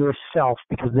building yourself,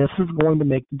 because this is going to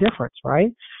make the difference,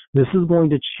 right? This is going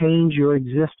to change your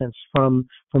existence from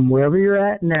wherever you're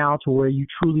at now to where you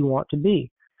truly want to be.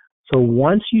 So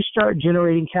once you start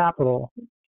generating capital,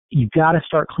 you've got to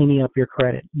start cleaning up your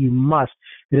credit. You must.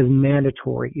 It is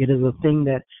mandatory. It is a thing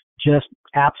that just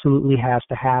absolutely has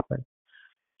to happen.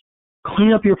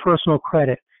 Clean up your personal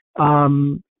credit.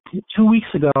 2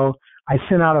 weeks ago, I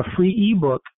sent out a free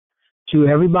ebook to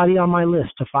everybody on my list,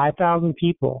 to 5,000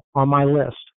 people on my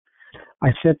list.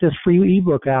 I sent this free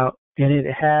ebook out, and it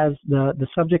has the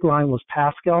subject line was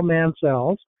Pascal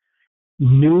Mansell's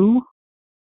new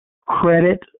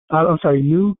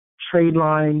new trade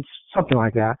lines, something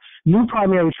like that. New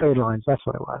primary trade lines, that's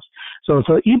what it was. So it's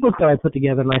an ebook that I put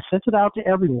together, and I sent it out to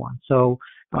everyone. So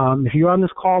if you're on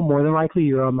this call, more than likely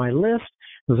you're on my list.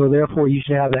 So therefore, you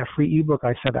should have that free ebook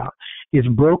I sent out. It's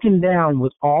broken down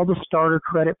with all the starter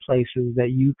credit places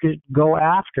that you could go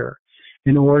after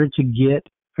in order to get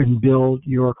and build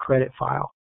your credit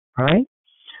file. All right?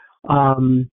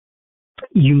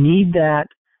 You need that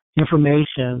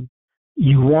information.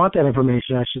 You want that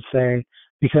information, I should say,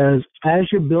 because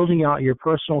as you're building out your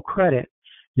personal credit,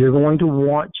 you're going to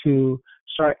want to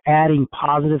start adding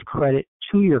positive credit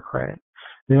to your credit.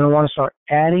 You're going to want to start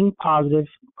adding positive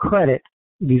credit,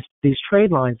 these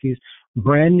trade lines, these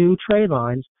brand new trade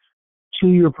lines, to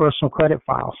your personal credit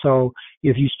file. So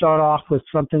if you start off with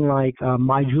something like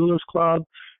My Jewelers Club,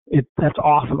 that's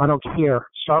awesome. I don't care.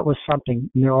 Start with something,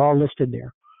 and they're all listed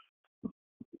there.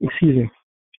 Excuse me.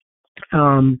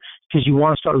 Because you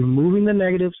want to start removing the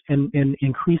negatives and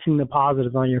increasing the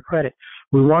positives on your credit.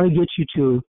 We want to get you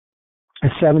to a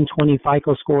 720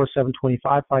 FICO score,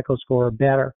 725 FICO score or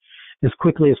better as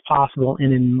quickly as possible.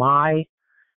 And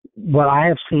what I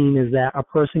have seen is that a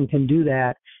person can do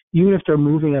that even if they're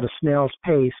moving at a snail's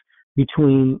pace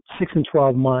between 6 and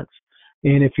 12 months.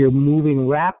 And if you're moving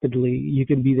rapidly, you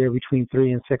can be there between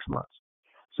 3 and 6 months.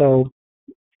 So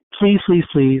please, please,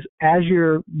 please, as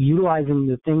you're utilizing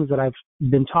the things that I've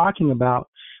been talking about,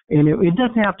 and it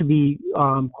doesn't have to be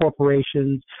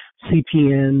corporations,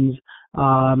 CPNs,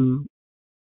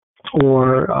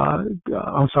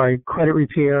 credit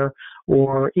repair,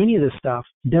 or any of this stuff.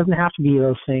 It doesn't have to be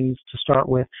those things to start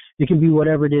with. It can be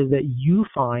whatever it is that you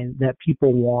find that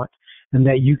people want, and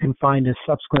that you can find a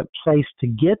subsequent place to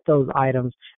get those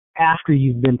items after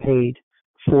you've been paid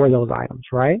for those items,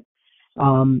 right?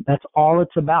 That's all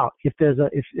it's about.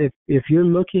 If you're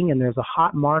looking and there's a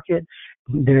hot market,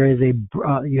 there is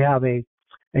you have a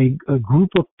group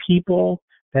of people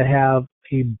that have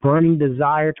a burning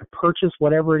desire to purchase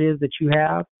whatever it is that you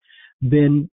have,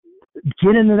 then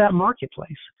get into that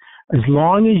marketplace. As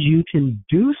long as you can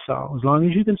do so, as long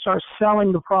as you can start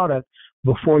selling the product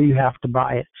before you have to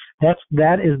buy it.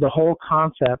 That is the whole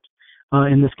concept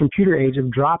in this computer age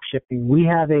of drop shipping. We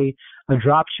have a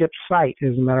drop ship site,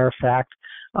 as a matter of fact,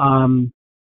 and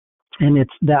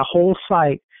it's that whole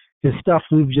site is stuff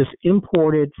we've just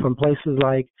imported from places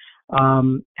like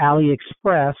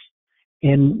AliExpress,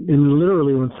 and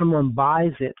literally when someone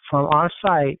buys it from our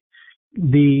site,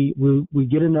 we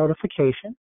get a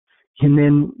notification, and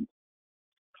then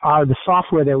the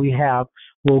software that we have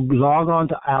will log on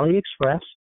to AliExpress,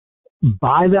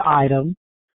 buy the item,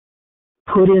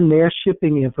 put in their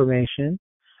shipping information,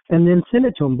 and then send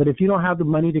it to them. But if you don't have the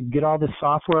money to get all this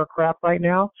software crap right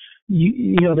now,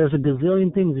 you know there's a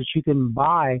gazillion things that you can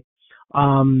buy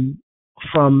from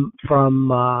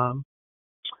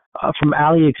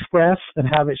AliExpress and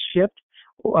have it shipped,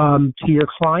 to your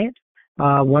client.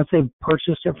 Once they've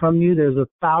purchased it from you, there's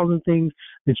 1,000 things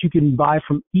that you can buy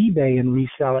from eBay and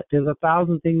resell it. There's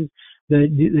 1,000 things that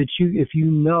you, if you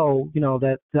know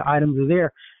that the items are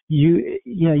there,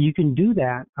 you can do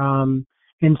that, and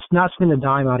it's not spend a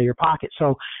dime out of your pocket.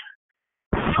 So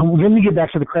let me get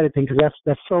back to the credit thing, because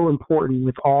that's so important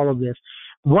with all of this.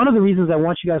 One of the reasons I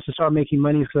want you guys to start making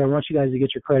money is because I want you guys to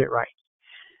get your credit right.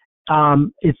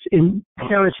 It's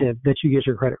imperative that you get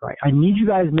your credit right. I need you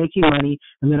guys making money,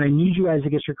 and then I need you guys to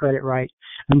get your credit right,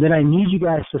 and then I need you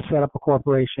guys to set up a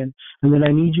corporation, and then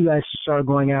I need you guys to start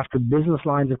going after business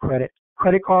lines of credit,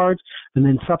 credit cards, and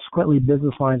then subsequently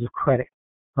business lines of credit,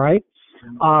 right?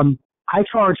 I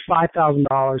charge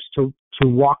 $5,000 to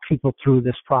walk people through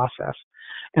this process,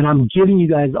 and I'm giving you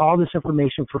guys all this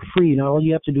information for free. And all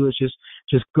you have to do is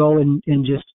just go and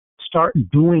just start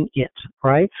doing it,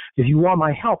 right? If you want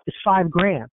my help, it's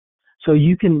 $5,000. So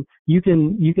you can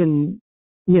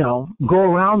go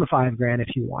around the $5,000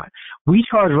 if you want. We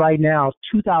charge right now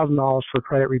 $2,000 for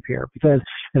credit repair, because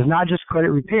it's not just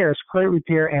credit repair, it's credit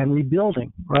repair and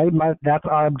rebuilding, right? That's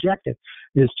our objective,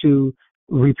 is to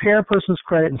repair a person's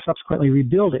credit and subsequently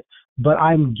rebuild it. But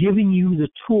I'm giving you the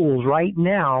tools right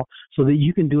now so that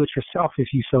you can do it yourself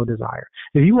if you so desire.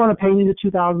 If you want to pay me the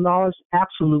 $2,000,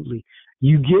 absolutely.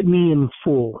 You get me in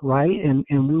full, right? And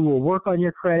we will work on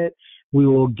your credit. We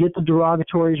will get the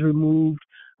derogatories removed.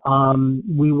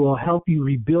 We will help you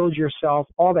rebuild yourself,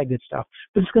 all that good stuff.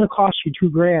 But it's going to cost you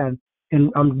 $2,000,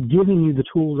 and I'm giving you the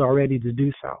tools already to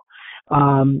do so.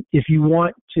 If you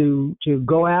want to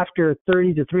go after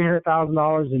 $30,000 to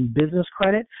 $300,000 in business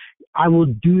credit, I will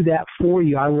do that for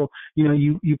you. I will,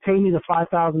 you pay me the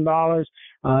 $5,000.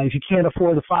 If you can't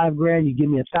afford the $5,000, you give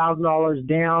me $1,000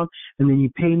 down, and then you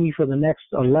pay me for the next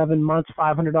 11 months,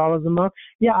 $500 a month.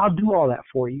 Yeah, I'll do all that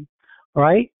for you. All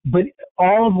right. But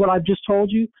all of what I've just told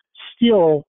you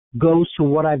still goes to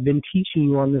what I've been teaching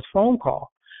you on this phone call.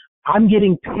 I'm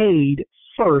getting paid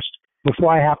first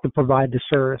before I have to provide the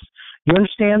service. You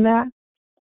understand that?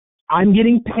 I'm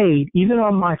getting paid, even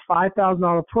on my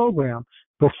 $5,000 program,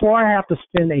 before I have to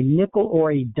spend a nickel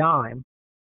or a dime.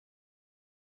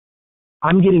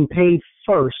 I'm getting paid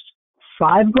first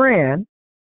 $5,000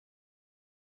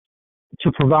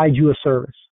 to provide you a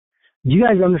service. Do you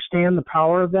guys understand the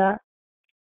power of that?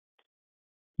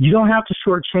 You don't have to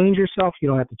shortchange yourself. You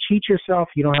don't have to cheat yourself.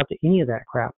 You don't have to any of that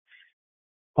crap.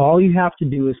 All you have to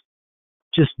do is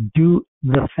just do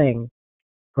the thing,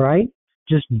 right?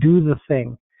 Just do the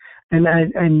thing. And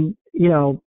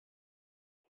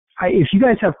if you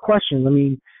guys have questions,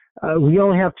 we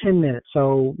only have 10 minutes.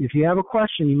 So if you have a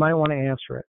question, you might want to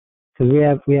answer it, because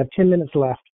we have 10 minutes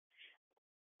left.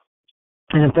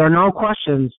 And if there are no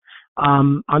questions,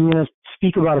 I'm going to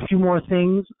speak about a few more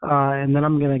things, and then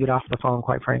I'm going to get off the phone,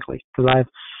 quite frankly, because I have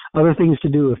other things to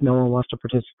do if no one wants to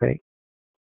participate.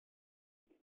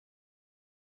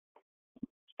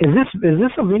 Is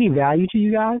this of any value to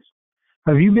you guys?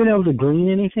 Have you been able to glean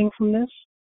anything from this?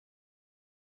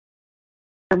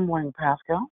 Good morning,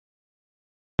 Pascal.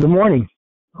 Good morning.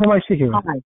 Who am I speaking with?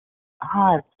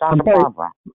 Hi, it's Dr.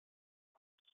 Barbara.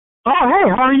 Oh, hey,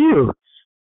 how are you?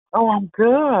 Oh, I'm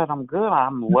good.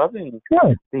 I'm loving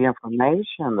the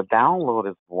information. The download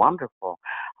is wonderful.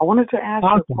 I wanted to ask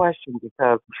you a question,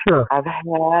 because I've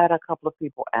had a couple of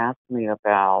people ask me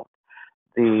about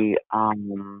the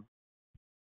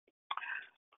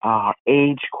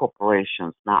age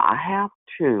corporations. Now, I have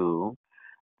two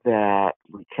that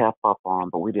we kept up on,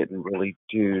 but we didn't really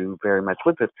do very much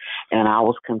with it, and I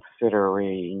was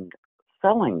considering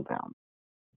selling them.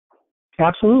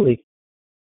 Absolutely.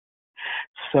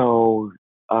 So,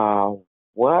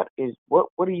 what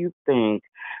do you think?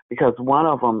 Because one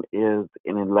of them is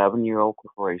an 11-year-old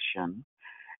corporation,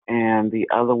 and the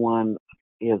other one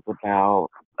is about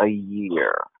a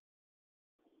year.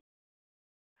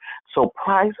 So,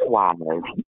 price-wise,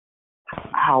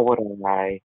 how would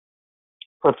I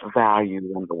put the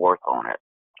value and the work on it?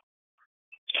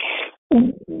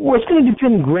 Well, it's going to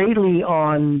depend greatly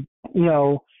on,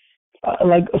 so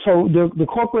the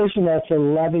corporation that's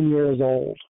 11 years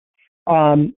old,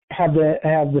 have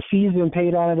the fees been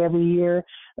paid on it every year?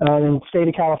 In the state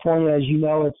of California, as you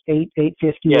know, it's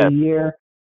 $850 a year,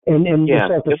 and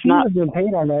so if the fees have been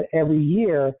paid on that every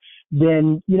year,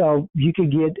 then you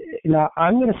could get. Now,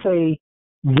 I'm going to say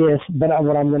this, but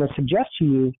what I'm going to suggest to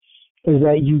you is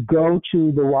that you go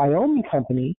to the Wyoming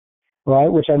company,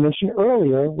 right, which I mentioned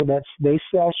earlier. They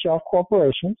sell shelf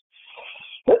corporations.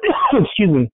 Excuse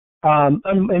me. And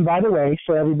by the way,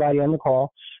 for everybody on the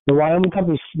call, the Wyoming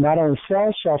company not only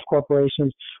sells shelf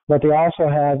corporations, but they also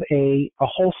have a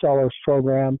wholesalers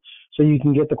program, so you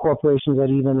can get the corporations at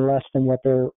even less than what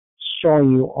they're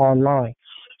showing you online.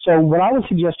 So what I would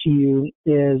suggest to you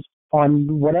is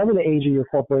on whatever the age of your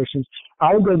corporations,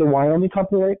 I would go to the Wyoming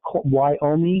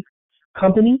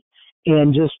company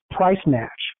and just price match.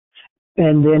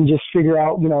 And then just figure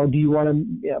out, do you want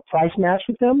to price match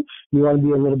with them? Do you want to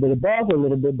be a little bit above or a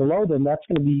little bit below them? That's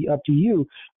going to be up to you.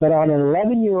 But on an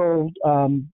 11-year-old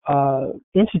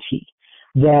entity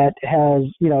that has,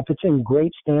 if it's in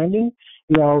great standing,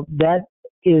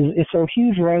 it's a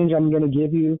huge range I'm going to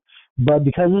give you. But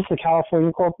because it's a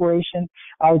California corporation,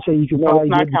 I would say you could probably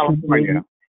get California.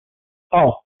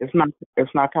 It's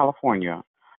not California.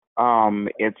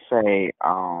 It's a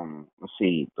let's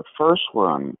see, the first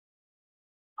one.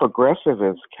 Progressive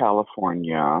is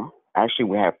California. Actually,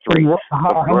 we have three.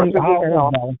 How old is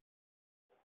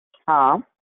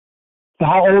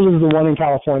the one in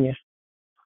California?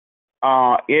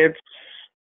 It's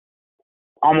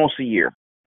almost a year.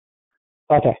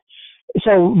 Okay.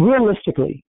 So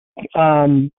realistically,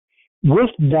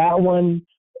 with that one,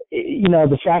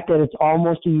 the fact that it's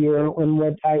almost a year, and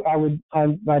what I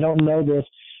don't know this,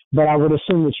 but I would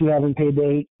assume that you haven't paid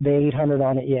the $800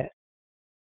 on it yet.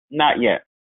 Not yet.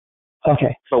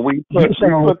 Okay. So we put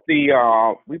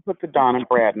the Don and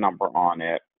Brad number on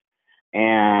it,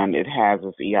 and it has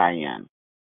its EIN.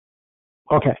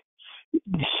 Okay.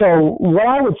 So what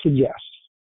I would suggest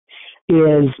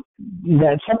is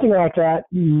that something like that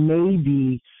may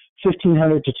be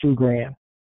 $1,500 to $2,000.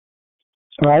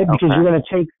 All right, because you're going to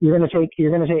take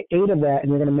 8 of that, and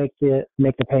you're going to make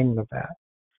the payment of that.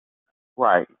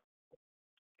 Right.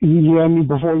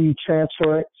 Before you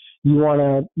transfer it, you want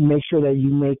to make sure that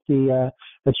you make that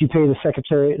you pay the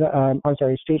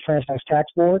State Franchise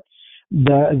Tax Board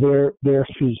their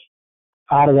fee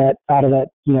out of that $1,800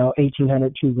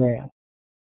 $2,000.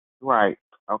 Right.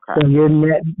 Okay. So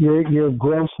your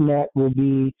gross net will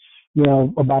be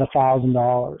about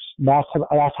 $1,000.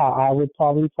 That's how I would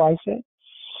probably price it.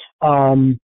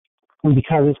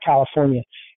 Because it's California.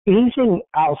 Anything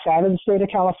outside of the state of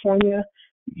California,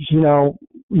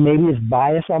 maybe it's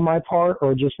bias on my part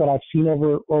or just what I've seen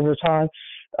over time.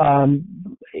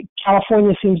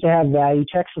 California seems to have value.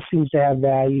 Texas seems to have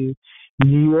value.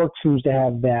 New York seems to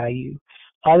have value.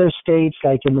 Other states,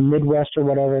 like in the Midwest or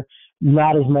whatever,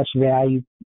 not as much value.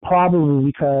 Probably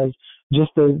because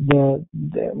just the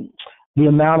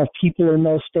amount of people in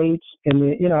those states, and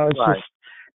it's right. just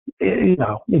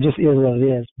it just is what it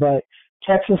is. But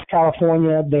Texas,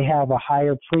 California, they have a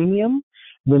higher premium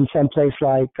than someplace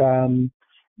like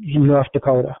North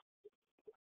Dakota.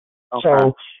 Okay.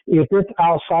 So if it's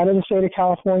outside of the state of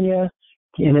California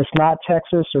and it's not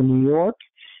Texas or New York,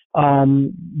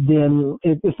 then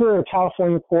if you're a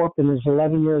California corp and it's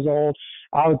 11 years old,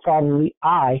 I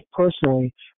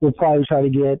personally would probably try to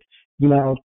get,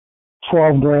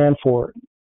 $12,000 for it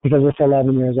because it's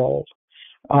 11 years old.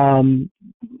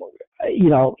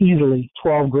 Easily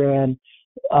 $12,000,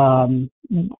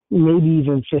 maybe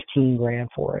even $15,000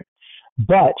 for it.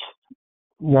 But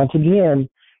once again,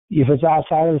 if it's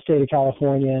outside of the state of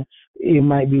California, it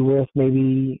might be worth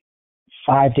maybe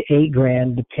 $5,000 to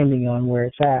 $8,000, depending on where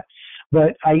it's at.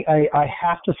 But I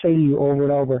have to say to you over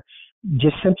and over,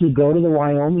 just simply go to the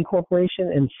Wyoming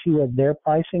Corporation and see what their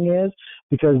pricing is,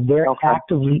 because they're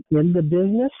actively in the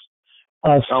business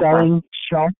of selling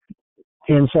shelf.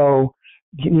 And so,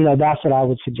 that's what I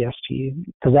would suggest to you,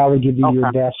 because that would give you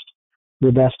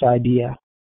your best idea.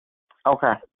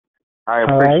 Okay. I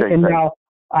appreciate All right. And that. now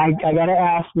I got to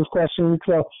ask this question.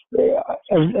 So,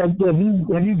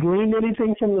 have you gleaned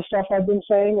anything from the stuff I've been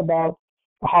saying about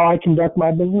how I conduct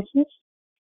my businesses?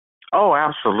 Oh,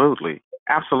 absolutely.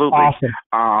 Absolutely.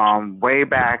 Awesome. Way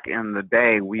back in the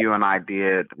day, you and I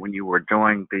did when you were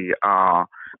doing the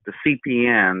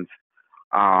CPNs.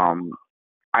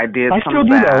 I did some of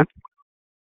that.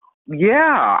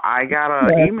 Yeah, I got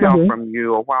an email from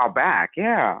you a while back.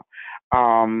 Yeah.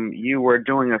 You were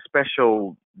doing a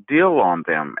special deal on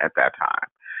them at that time.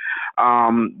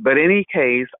 But in any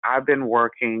case, I've been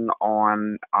working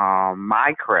on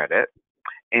my credit,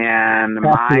 and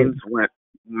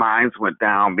mine's went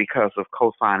down because of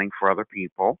co-signing for other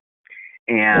people,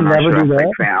 and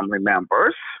family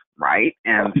members, right?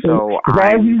 And so as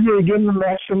long as you're giving them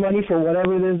extra money for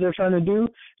whatever it is they're trying to do,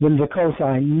 then the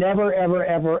co-sign. Never, ever,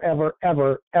 ever, ever,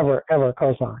 ever, ever, ever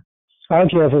co-sign. I don't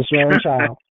care if it's your own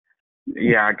child.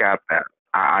 Yeah, I got that.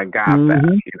 I got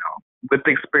that. With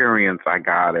experience, I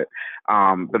got it.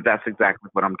 But that's exactly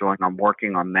what I'm doing. I'm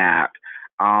working on that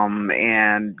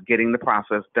and getting the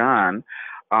process done.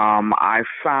 I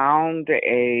found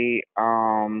a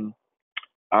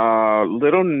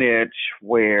little niche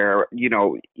where,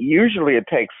 usually it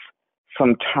takes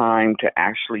some time to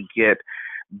actually get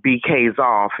BKs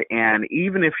off, and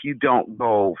even if you don't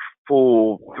go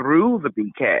full through the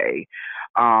BK,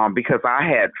 because I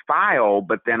had filed,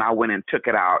 but then I went and took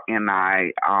it out and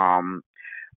I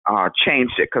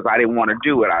changed it because I didn't want to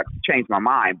do it. I changed my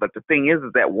mind. But the thing is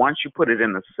that once you put it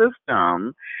in the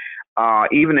system,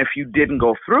 even if you didn't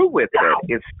go through with it,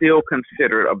 it's still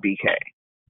considered a BK.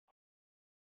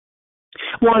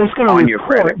 Well, it's going to on report, your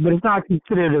credit, but it's not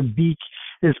considered a BK.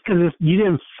 It's because you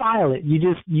didn't file it. You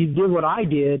did what I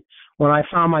did when I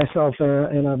found myself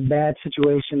in a bad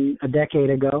situation a decade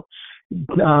ago.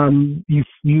 You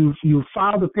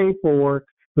filed the paperwork,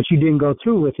 but you didn't go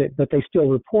through with it, but they still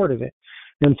reported it.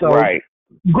 And so, right.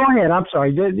 Go ahead. I'm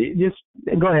sorry. Just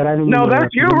go ahead. I didn't. No,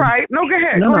 you're right. No, go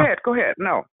ahead. Go ahead.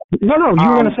 No. You were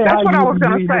going to say. That's what I was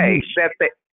going to say.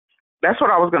 That's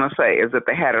what I was going to say. Is that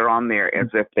they had it on there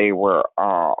as if they were,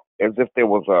 as if there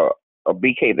was a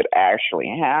BK that actually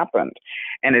happened,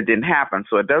 and it didn't happen.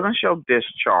 So it doesn't show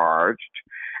discharged,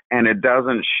 and it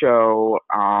doesn't show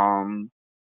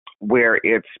where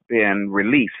it's been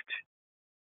released.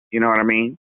 You know what I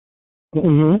mean?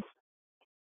 Mm-hmm.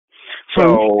 So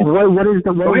what is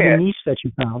the niche that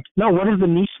you found? No, what is the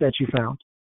niche that you found?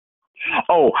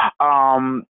 Oh,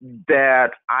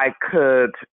 that I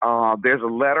could, there's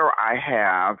a letter I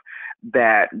have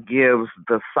that gives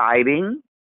the citing,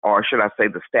 or should I say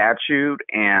the statute,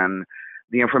 and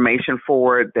the information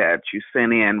for it that you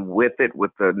sent in with it,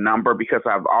 with the number, because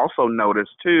I've also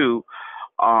noticed too,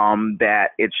 that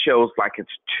it shows like it's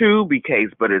 2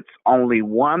 BKs, but it's only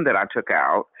one that I took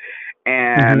out,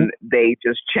 and they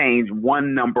just changed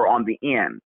one number on the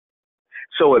end.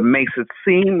 So it makes it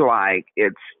seem like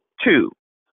it's 2.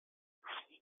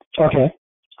 Okay,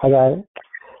 I got it.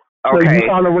 Okay. So you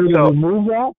found a way to remove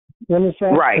that?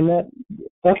 Right.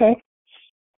 Okay.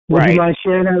 Would you mind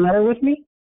sharing that letter with me?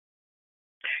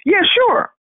 Yeah,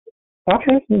 sure.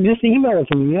 Okay, just email it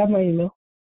to me. You have my email.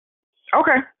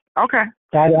 Okay.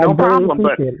 No problem.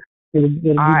 But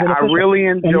I really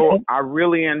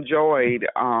enjoyed.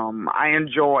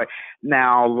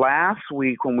 Now, last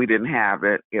week when we didn't have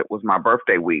it, it was my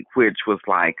birthday week, which was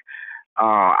like,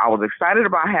 I was excited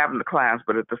about having the class,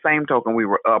 but at the same token, we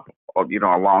were up, a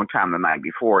long time the night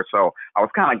before. So I was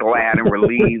kind of glad and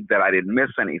relieved that I didn't miss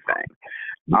anything.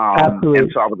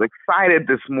 And so I was excited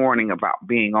this morning about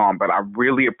being on, but I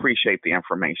really appreciate the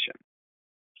information.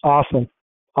 Awesome.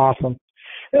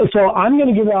 So I'm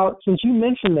going to give out, since you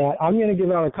mentioned that, I'm going to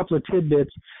give out a couple of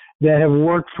tidbits that have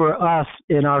worked for us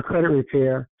in our credit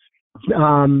repair.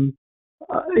 You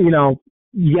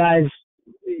guys,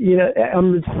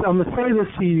 I'm going to say this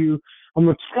to you. I'm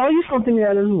going to tell you something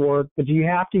that doesn't work, but you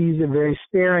have to use it very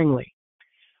sparingly.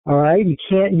 All right? You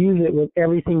can't use it with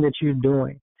everything that you're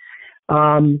doing.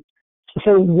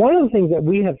 So one of the things that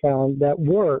we have found that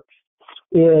works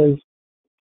is,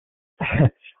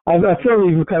 I feel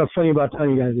even kind of funny about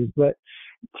telling you guys this, but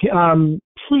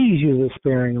please use it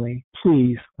sparingly,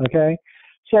 please. Okay,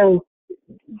 so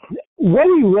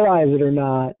whether you realize it or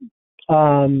not,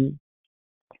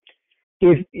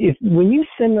 if when you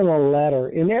send them a letter,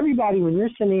 and everybody, when you're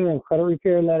sending a credit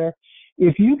repair letter,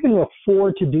 if you can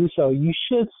afford to do so, you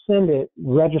should send it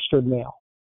registered mail,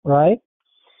 right?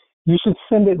 You should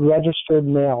send it registered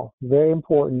mail. Very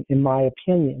important, in my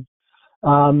opinion.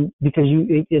 Because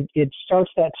it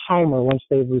starts that timer once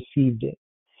they've received it.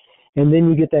 And then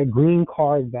you get that green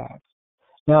card back.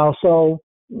 Now, so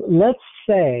let's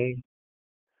say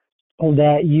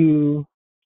that you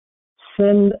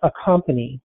send a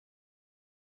company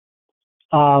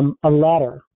a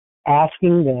letter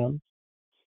asking them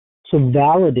to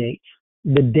validate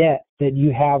the debt that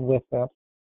you have with them.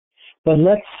 But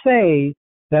let's say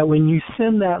that when you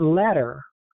send that letter,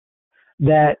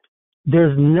 that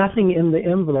there's nothing in the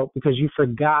envelope because you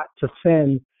forgot to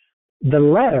send the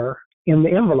letter in the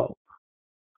envelope.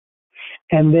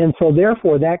 And then, so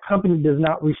therefore, that company does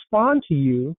not respond to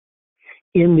you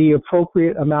in the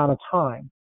appropriate amount of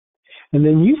time. And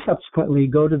then you subsequently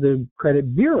go to the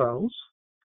credit bureaus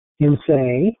and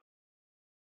say,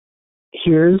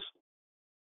 here's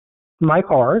my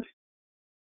card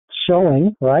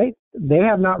showing, right? They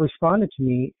have not responded to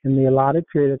me in the allotted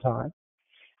period of time.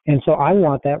 And so I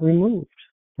want that removed,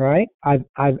 right? I've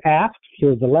asked,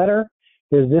 here's the letter,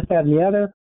 there's this, that, and the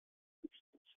other.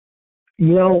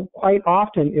 Quite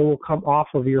often it will come off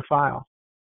of your file.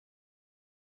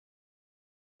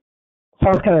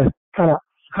 Sounds kind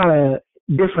of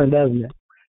different, doesn't it?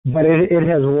 But it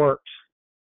has worked.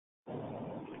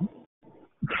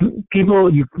 People,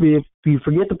 if you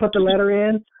forget to put the letter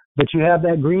in, but you have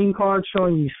that green card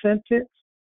showing you sent it,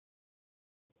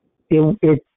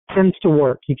 it tends to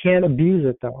work. You can't abuse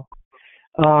it though.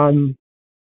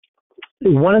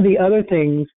 one of the other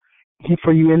things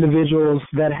for you individuals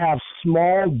that have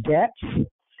small debts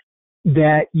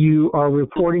that you are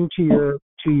reporting to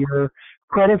your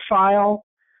credit file,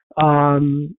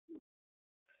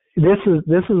 this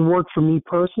has worked for me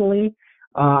personally.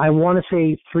 I want to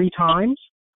say 3 times.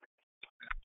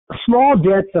 Small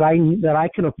debts that I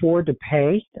can afford to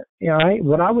pay. All right,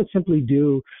 what I would simply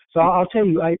do. So I'll tell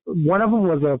you. One of them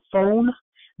was a phone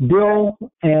bill,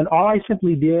 and all I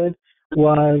simply did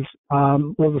was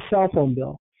a cell phone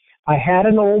bill. I had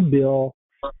an old bill,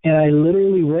 and I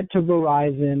literally went to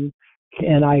Verizon,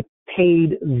 and I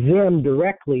paid them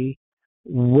directly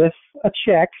with a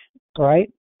check, right?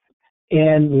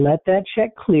 And let that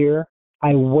check clear.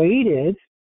 I waited.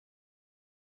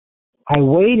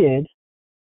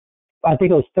 I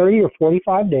think it was 30 or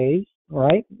 45 days,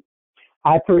 right?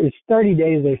 It's 30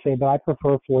 days, they say, but I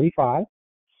prefer 45.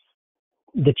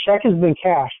 The check has been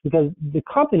cashed because the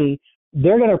company,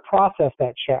 they're going to process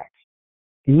that check.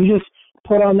 And you just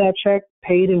put on that check,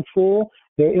 paid in full.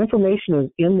 Their information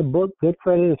is in the book, Good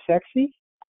Credit is Sexy,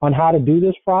 on how to do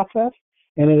this process,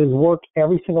 and it has worked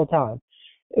every single time.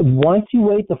 Once you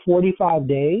wait the 45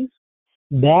 days,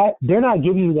 that they're not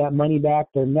giving you that money back.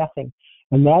 They're nothing.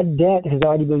 And that debt has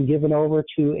already been given over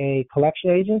to a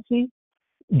collection agency.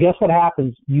 Guess what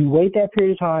happens? You wait that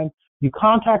period of time, you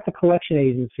contact the collection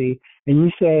agency, and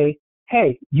you say,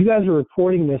 hey, you guys are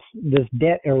reporting this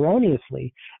debt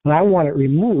erroneously, and I want it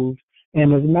removed.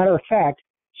 And as a matter of fact,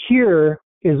 here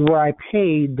is where I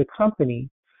paid the company,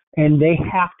 and they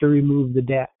have to remove the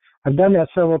debt. I've done that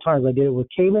several times. I did it with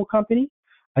cable company.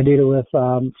 I did it with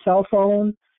cell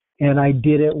phone, and I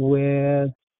did it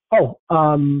with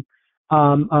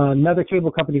another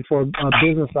cable company for a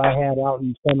business I had out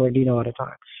in San Bernardino at a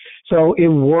time. So it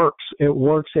works.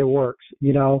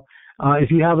 You know, if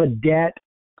you have a debt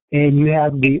and you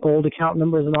have the old account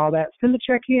numbers and all that, send the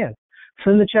check in.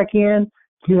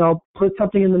 You know, put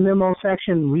something in the memo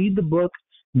section. Read the book.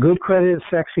 Good Credit is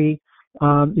Sexy.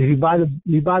 If you buy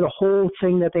the whole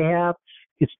thing that they have,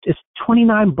 it's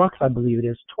 $29, I believe it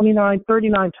is.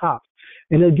 $29.39 tops.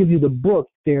 And it'll give you the book,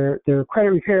 their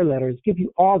credit repair letters, give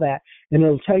you all that, and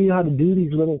it'll tell you how to do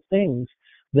these little things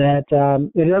that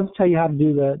it doesn't tell you how to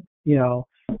do the, you know,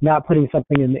 not putting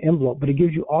something in the envelope, but it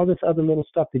gives you all this other little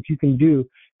stuff that you can do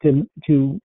to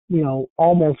you know,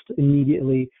 almost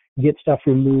immediately get stuff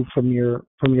removed from your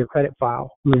credit file,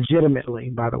 legitimately,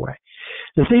 by the way.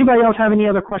 Does anybody else have any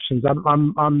other questions?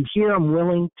 I'm here. I'm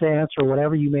willing to answer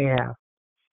whatever you may have.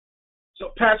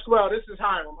 So, Pasquale, this is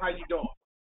Hiram. How you doing?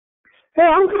 Hey,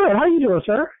 I'm good. How you doing,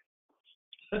 sir?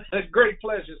 Great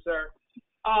pleasure, sir.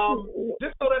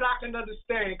 Just so that I can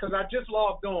understand, because I just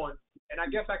logged on, and I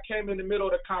guess I came in the middle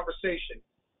of the conversation.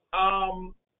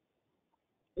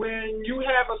 When you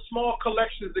have a small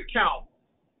collections account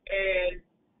and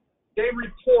they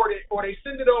report it or they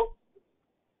send it over,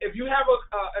 if you have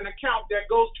an account that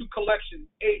goes to collection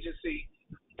agency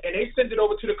and they send it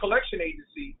over to the collection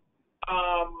agency,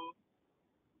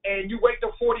 and you wait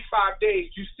the 45 days,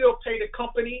 you still pay the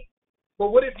company.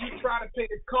 But what if you try to pay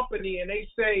the company and they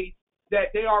say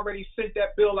that they already sent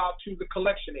that bill out to the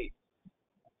collection agency?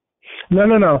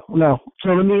 No. So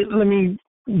let me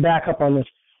back up on this.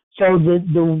 So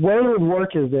the way it would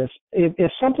work is this: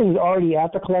 if something's already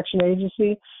at the collection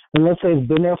agency, and let's say it's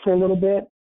been there for a little bit,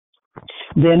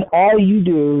 then all you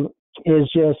do is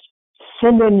just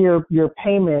send in your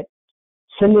payment,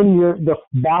 send in the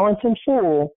balance in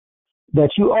full that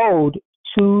you owed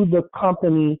to the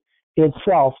company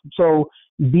itself. So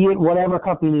be it whatever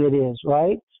company it is,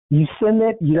 right? You send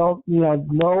it, you don't,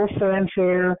 no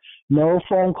fanfare, no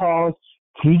phone calls.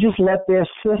 You just let their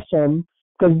system,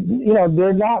 because,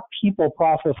 they're not people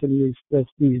processing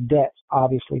these debts,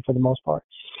 obviously, for the most part.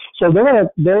 So their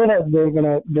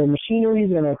machinery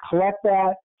is gonna collect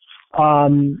that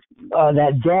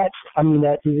debt. I mean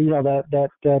that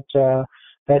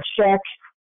check,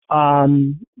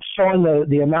 showing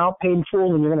the amount paid in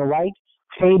full, and you're gonna write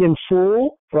paid in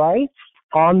full, right,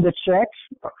 on the check.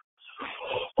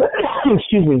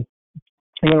 Excuse me.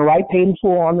 You're gonna write paid in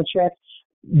full on the check.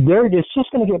 It's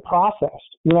just gonna get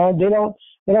processed.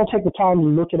 They don't take the time to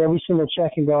look at every single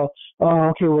check and go, oh,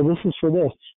 okay, well, this is for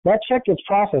this. That check gets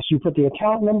processed. You put the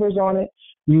account numbers on it.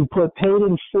 You put paid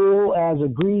in full as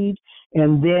agreed,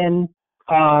 and then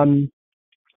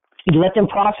you let them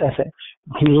process it.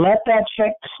 You let that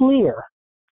check clear,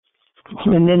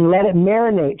 and then let it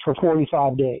marinate for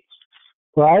 45 days,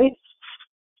 right?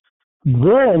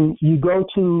 Then you go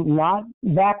to not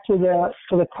back to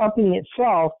the company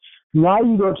itself. Now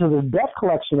you go to the debt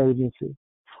collection agency,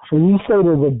 and you say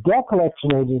to the debt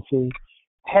collection agency,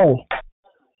 "Hey,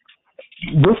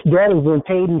 this debt has been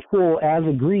paid in full as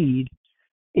agreed.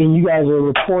 and you guys are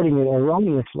reporting it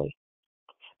erroneously,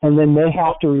 and then they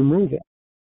have to remove it.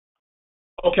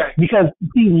 Okay. Because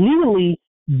see, legally,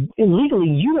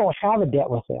 you don't have a debt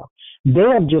with them. They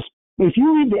have just, if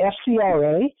you read the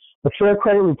FCRA, the Fair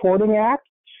Credit Reporting Act,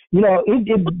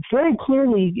 it very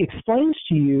clearly explains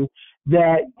to you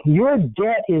that your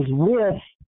debt is with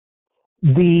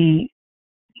the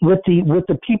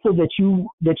people that you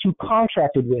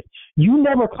contracted with. You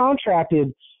never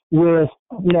contracted with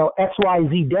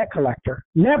XYZ debt collector.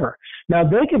 Never. Now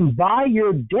they can buy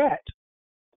your debt.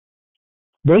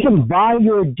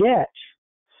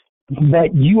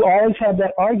 But you always have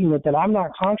that argument that I'm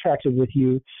not contracted with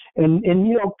you. And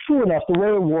true enough, the way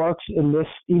it works in this,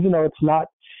 even though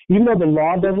the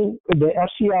law doesn't, the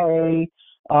FCRA,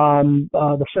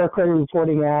 the Fair Credit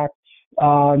Reporting Act,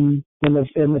 and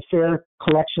the Fair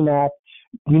Collection Act,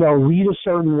 read a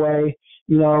certain way.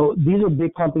 These are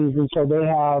big companies, and so they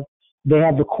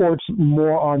have the courts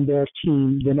more on their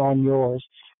team than on yours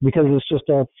because it's just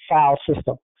a foul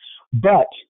system. But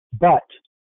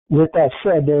with that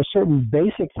said, there are certain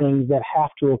basic things that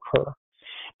have to occur.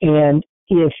 And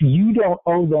if you don't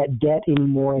owe that debt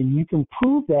anymore, and you can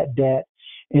prove that debt,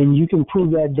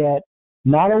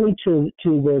 not only to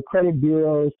the credit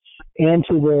bureaus and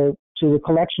to the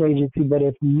collection agency, but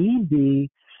if need be,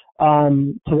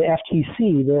 to the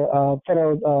FTC, the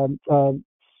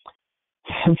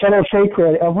Federal Trade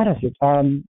Credit. What is it?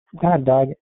 God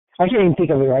dog, I can't even think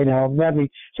of it right now.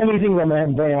 So many things on my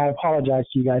brain. I apologize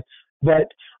to you guys.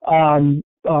 But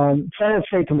Federal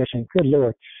Trade Commission, good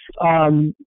Lord.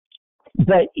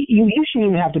 But you shouldn't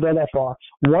even have to go that far.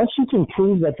 Once you can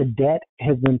prove that the debt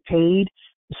has been paid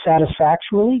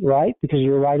satisfactorily, right, because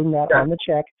you're writing that on the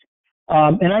check.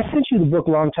 And I sent you the book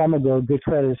a long time ago, Good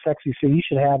Credit is Sexy, so you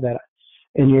should have that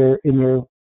in your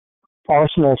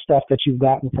arsenal of stuff that you've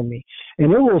gotten from me.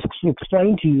 And it will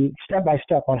explain to you step by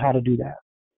step on how to do that.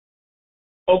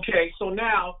 Okay, so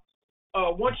now,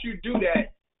 once you do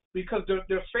that, because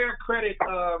the Fair Credit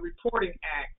Reporting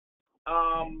Act,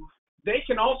 they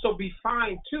can also be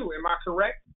fined too. Am I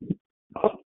correct?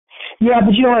 Yeah,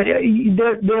 but you know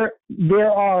what?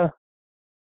 There are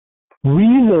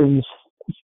reasons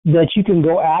that you can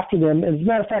go after them. As a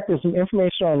matter of fact, there's some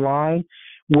information online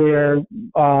where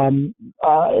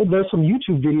there's some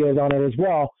YouTube videos on it as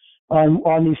well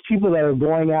on these people that are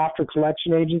going after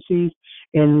collection agencies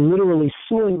and literally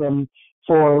suing them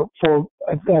for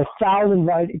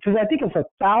 $1,000, because I think it's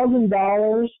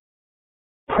 $1,000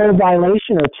 per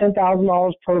violation or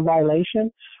 $10,000 per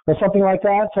violation or something like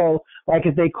that. So, like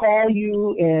if they call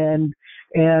you and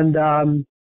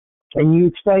you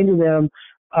explain to them,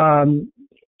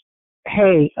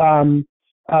 hey,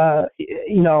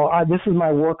 this is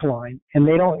my work line, and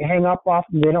they don't hang up,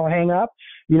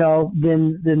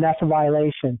 then that's a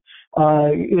violation.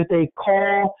 If they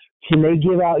call, can they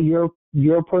give out your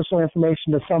personal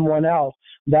information to someone else?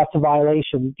 That's a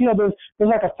violation. There's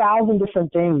like 1,000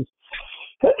 different things.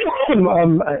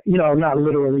 Not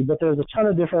literally, but there's a ton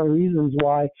of different reasons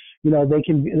why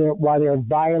why they're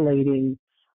violating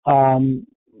the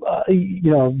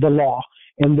law,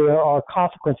 and there are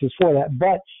consequences for that.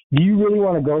 But do you really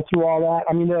want to go through all that?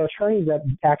 I mean, there are attorneys that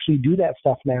actually do that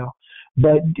stuff now,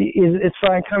 but it's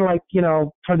kind of like,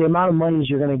 for the amount of money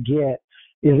you're going to get,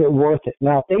 is it worth it?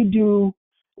 Now, if they do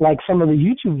like some of the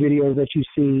YouTube videos that you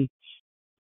see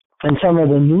and some of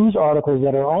the news articles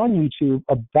that are on YouTube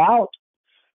about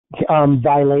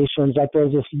violations, like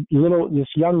there's this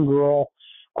young girl,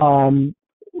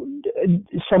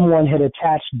 someone had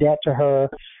attached debt to her,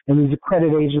 and these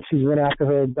credit agencies went after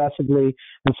her aggressively,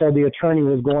 and so the attorney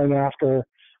was going after,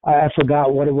 I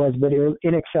forgot what it was, but it was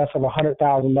in excess of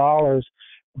 $100,000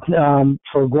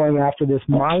 for going after this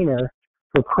minor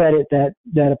for credit that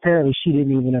apparently she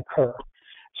didn't even occur.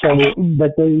 So,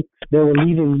 but they were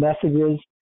leaving messages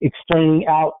explaining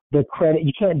out the credit.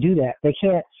 You can't do that. They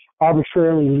can't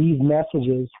arbitrarily leave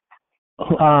messages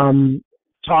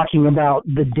talking about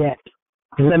the debt.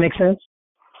 Does that make sense?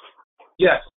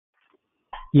 Yes.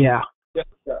 Yeah. Yes,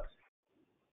 it does.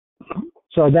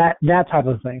 So that type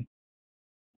of thing.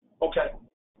 Okay.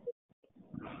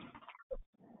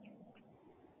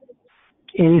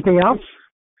 Anything else?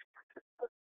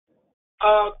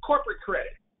 Corporate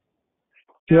credit.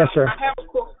 Yes, sir. I have a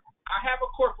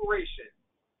corporation.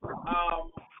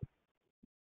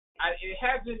 It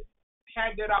hasn't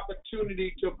had that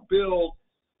opportunity to build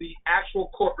the actual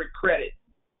corporate credit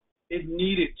it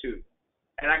needed to.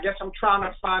 And I guess I'm trying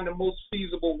to find the most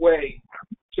feasible way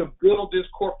to build this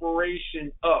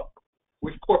corporation up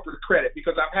with corporate credit,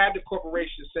 because I've had the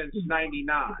corporation since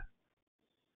 '99.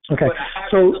 Okay. But I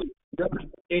haven't really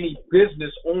done any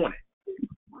business on it.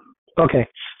 Okay.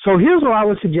 So here's what I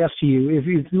would suggest to you, if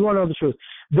you want to know the truth.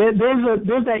 There's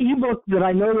that ebook that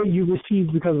I know that you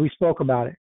received because we spoke about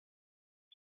it.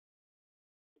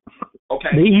 Okay.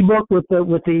 The ebook with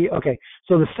the okay.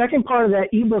 So the second part of that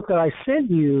ebook that I sent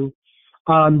you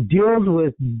deals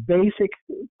with basic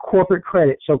corporate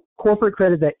credit. So corporate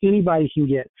credit that anybody can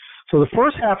get. So the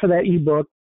first half of that ebook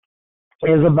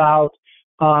is about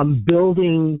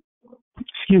building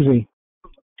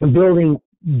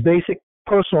basic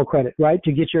personal credit, right?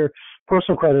 To get your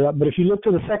personal credit up. But if you look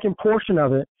to the second portion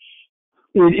of it,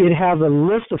 it has a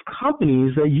list of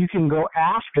companies that you can go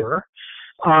after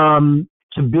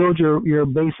to build your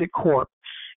basic corp.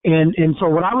 And so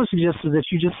what I would suggest is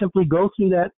that you just simply go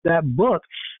through that book,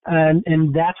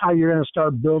 and that's how you're going to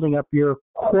start building up your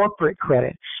corporate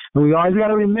credit. And we always got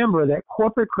to remember that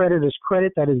corporate credit is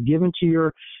credit that is given to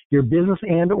your business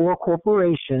and or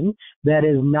corporation that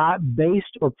is not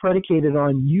based or predicated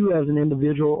on you as an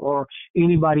individual or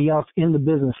anybody else in the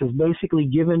business. It's basically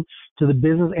given to the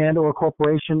business and or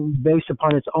corporation based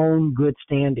upon its own good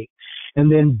standing.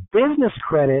 And then business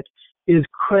credit is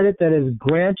credit that is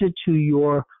granted to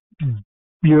your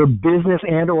business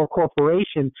and or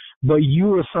corporation, but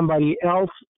you or somebody else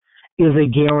is a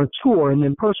guarantor. And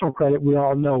then personal credit, we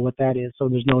all know what that is, so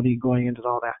there's no need going into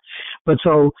all that. But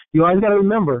so you always got to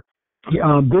remember,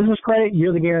 business credit,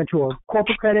 you're the guarantor.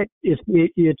 Corporate credit is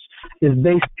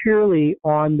based purely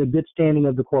on the good standing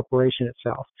of the corporation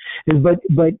itself. But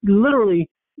literally,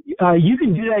 you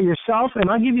can do that yourself, and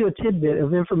I'll give you a tidbit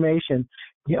of information.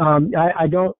 I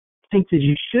don't think that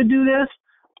you should do this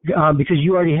because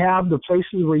you already have the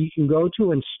places where you can go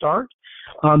to and start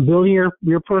building your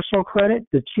personal credit,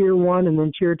 the tier 1 and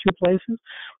then tier 2 places.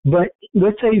 But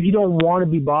let's say if you don't want to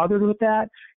be bothered with that,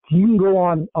 you can go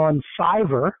on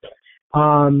Fiverr,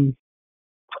 and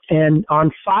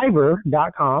on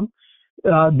Fiverr.com,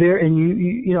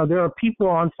 there are people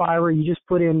on Fiverr. You just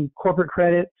put in corporate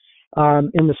credit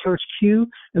in the search queue,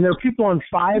 and there are people on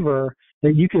Fiverr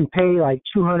that you can pay like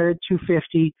 $200,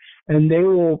 $250, and they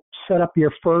will set up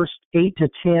your first 8 to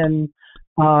 10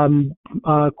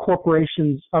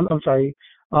 corporations.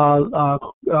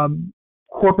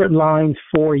 Corporate lines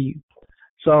for you.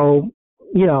 So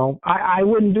I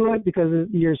wouldn't do it because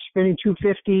you're spending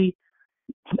 $250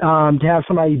 to have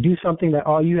somebody do something that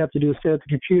all you have to do is sit at the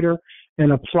computer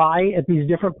and apply at these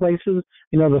different places.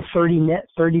 The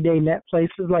 30-day net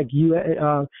places like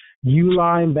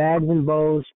Uline, Bags and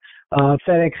Bows,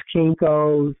 FedEx,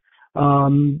 Kinko's,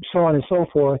 so on and so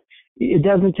forth. It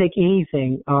doesn't take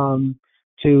anything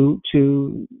to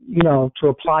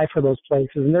apply for those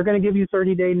places, and they're going to give you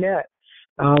 30-day net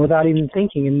without even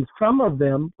thinking. And some of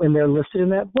them, when they're listed in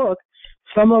that book,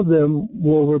 some of them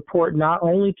will report not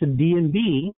only to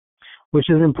D&B, which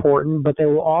is important, but they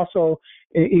will also,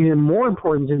 even more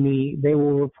important to me, they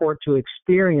will report to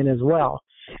Experian as well.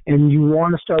 And you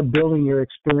want to start building your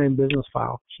Experian business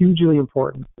file. Hugely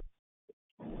important.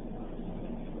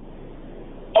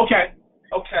 Okay.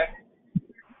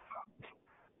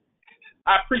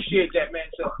 I appreciate that, man.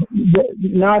 So.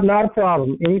 Not a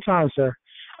problem. Anytime, sir.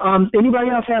 Anybody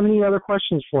else have any other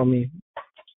questions for me?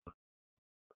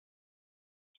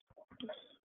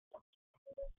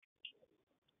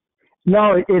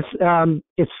 No, it's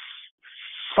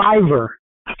Fiverr,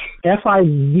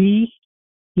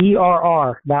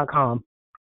 FIVERR.com.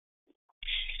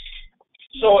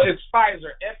 So it's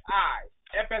Pfizer, F-I,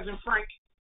 F as in Frank.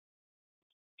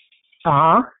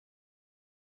 FIVERR.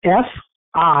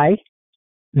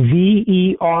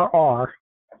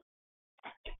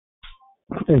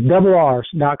 It's double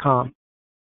R's.com.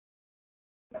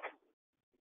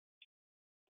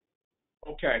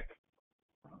 Okay.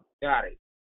 Got it.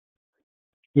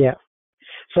 Yeah.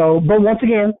 So, but once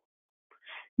again,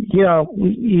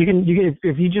 you can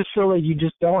if you just feel like you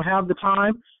just don't have the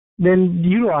time, then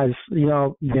utilize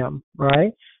them,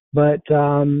 right? But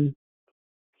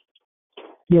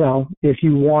if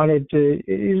you wanted to,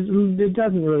 it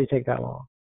doesn't really take that long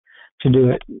to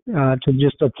do it, to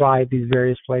just apply at these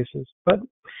various places. But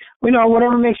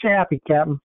whatever makes you happy,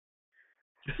 Captain.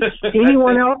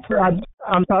 Anyone else?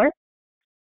 I'm sorry.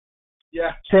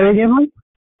 Yeah. Say it again, Mike.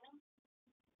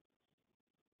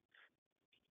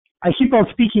 I keep on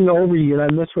speaking over you, and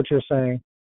I miss what you're saying.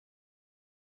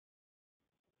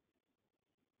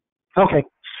 Okay.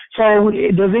 So,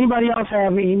 does anybody else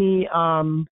have any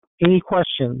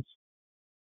questions?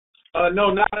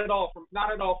 No, not at all from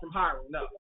Hiram. No.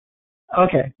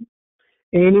 Okay.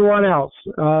 Anyone else?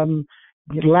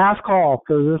 Last call,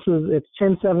 because it's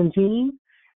 10:17,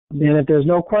 and if there's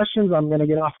no questions, I'm going to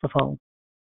get off the phone.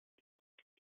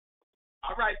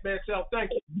 All right, man. So,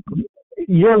 thank you.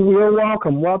 You're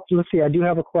welcome. Well, let's see. I do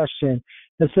have a question.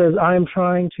 It says, I'm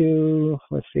trying to,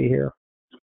 let's see here.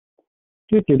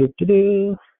 Let's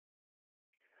see.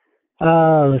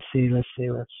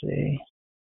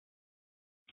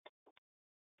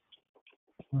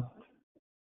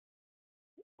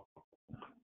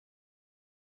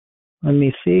 Let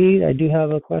me see. I do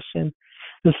have a question.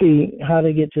 Let's see how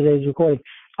to get today's recording.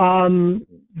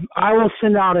 I will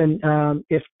send out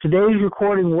if today's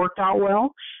recording worked out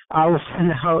well, I will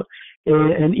send out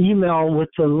an email with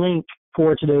the link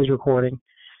for today's recording.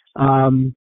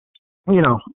 You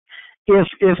know, if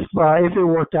it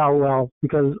worked out well,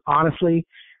 because honestly,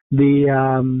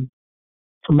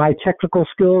 my technical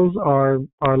skills are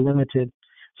limited.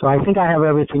 So I think I have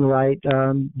everything right.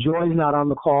 Joy's not on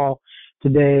the call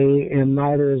today, and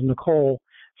neither is Nicole.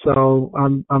 So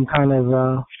I'm kind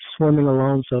of swimming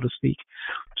alone, so to speak.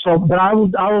 So, but I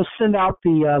will send out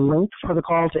the link for the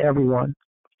call to everyone.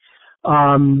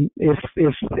 If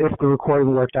the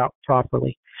recording worked out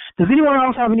properly. Does anyone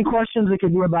else have any questions? It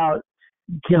could be about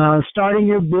starting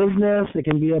your business. It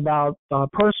can be about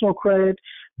personal credit,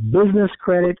 business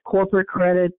credit, corporate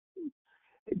credit,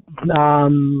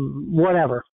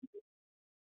 whatever.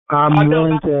 I'm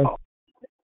willing to.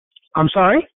 I'm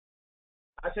sorry?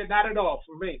 I said not at all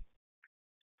for me.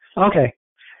 Okay.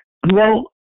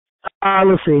 Well,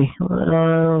 let's see.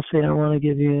 Let's see. I want to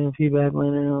give you feedback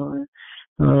later.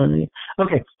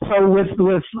 Okay. So with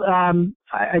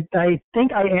I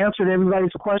think I answered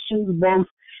everybody's questions, both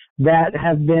that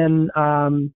have been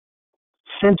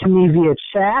sent to me via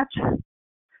chat,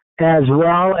 as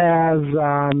well as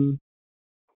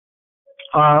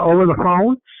over the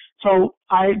phone. So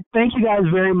I thank you guys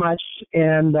very much,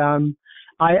 and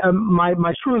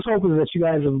my truest hope is that you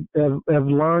guys have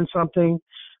learned something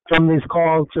from these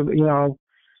calls.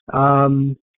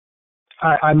 I'm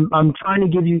trying to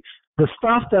give you the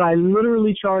stuff that I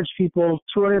literally charge people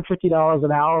 $250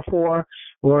 an hour for,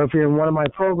 or if you're in one of my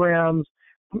programs,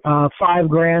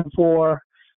 $5,000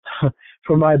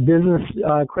 for my business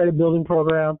credit building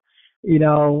program.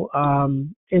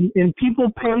 And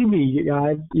people pay me, you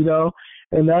guys,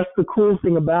 and that's the cool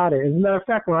thing about it. As a matter of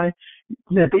fact, at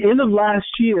the end of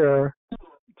last year,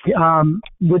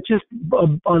 with just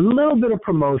a little bit of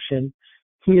promotion,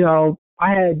 I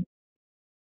had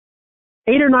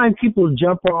 8 or 9 people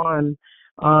jump on,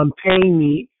 paying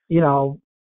me,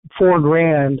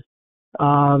 $4,000,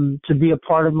 to be a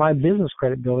part of my business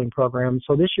credit building program.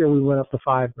 So this year we went up to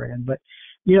 $5,000, but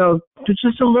it's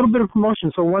just a little bit of promotion.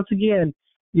 So once again,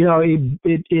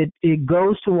 it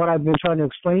goes to what I've been trying to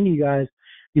explain to you guys,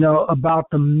 about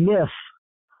the myth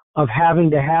of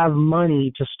having to have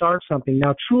money to start something.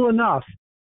 Now, true enough,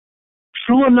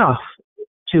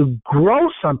 to grow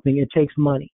something, it takes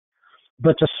money.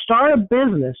 But to start a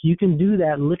business, you can do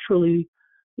that literally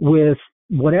with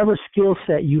whatever skill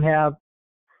set you have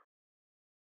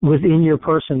within your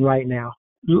person right now.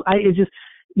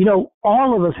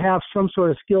 All of us have some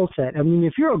sort of skill set. I mean,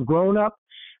 if you're a grown-up,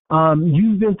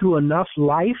 you've been through enough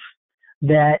life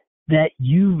that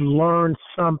you've learned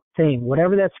something.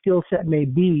 Whatever that skill set may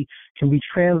be can be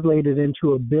translated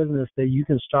into a business that you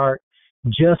can start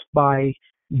just by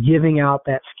giving out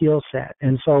that skill set.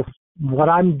 And so what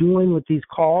I'm doing with these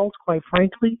calls, quite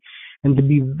frankly, and to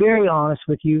be very honest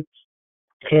with you,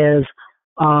 is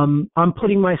I'm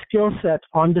putting my skill set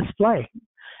on display.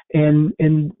 And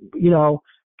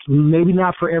maybe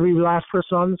not for every last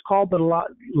person on this call, but a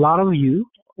lot of you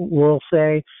will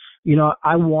say,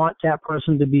 I want that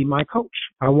person to be my coach.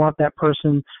 I want that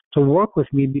person to work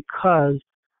with me because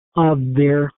of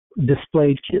their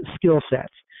displayed skill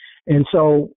sets. And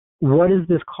so what does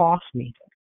this cost me,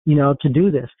 to do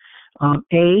this? I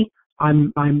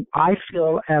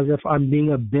feel as if I'm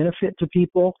being a benefit to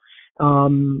people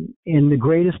in the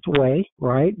greatest way,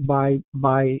 right? By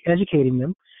educating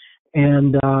them.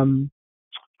 And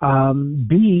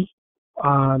B,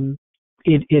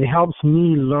 it helps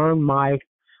me learn my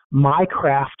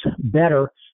craft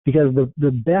better, because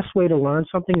the best way to learn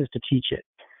something is to teach it.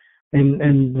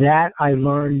 And that I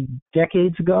learned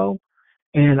decades ago,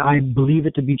 and I believe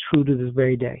it to be true to this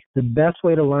very day. The best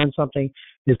way to learn something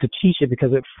is to teach it,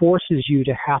 because it forces you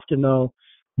to have to know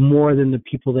more than the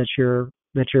people that you're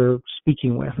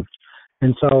speaking with.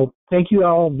 And so thank you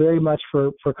all very much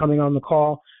for coming on the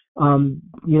call.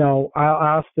 I'll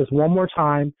ask this one more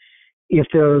time. If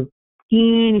there are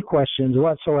any questions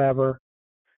whatsoever,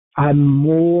 I'm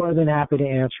more than happy to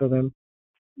answer them.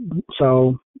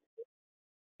 So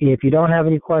if you don't have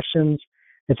any questions,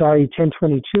 it's already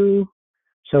 10:22,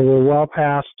 so we're well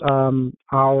past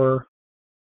our.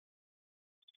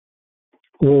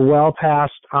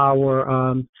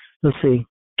 Let's see,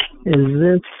 is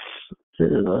this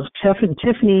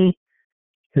Tiffany?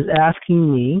 is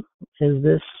asking me, is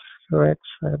this correct,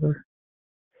 Fiverr?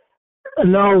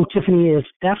 No, Tiffany, it's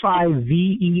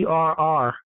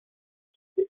Fiverr.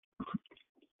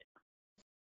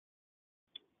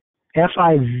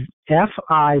 Fiverr.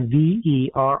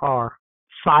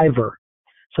 Fiverr.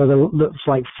 So it's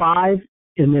like 5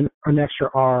 and then an extra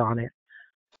R on it.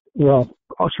 Well,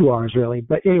 2 R's really.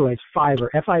 But anyways, Fiverr.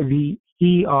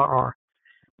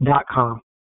 Fiverr.com.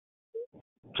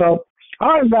 So, all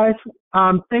right, guys.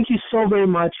 Thank you so very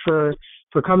much for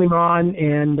coming on,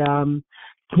 and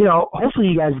hopefully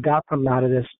you guys got something out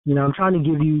of this. I'm trying to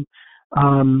give you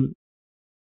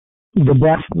the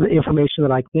best information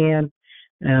that I can,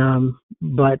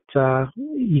 but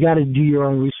you got to do your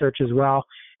own research as well.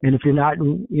 And if you're not,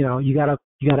 you got to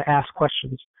ask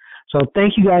questions. So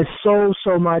thank you guys so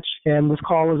much, and this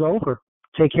call is over.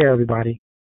 Take care, everybody.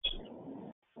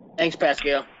 Thanks,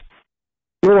 Pascal.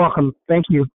 You're welcome. Thank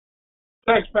you.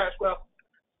 Thanks, Pascal.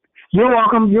 You're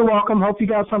welcome. You're welcome. Hope you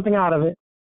got something out of it.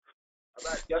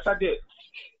 All right. Yes, I did.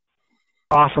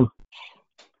 Awesome.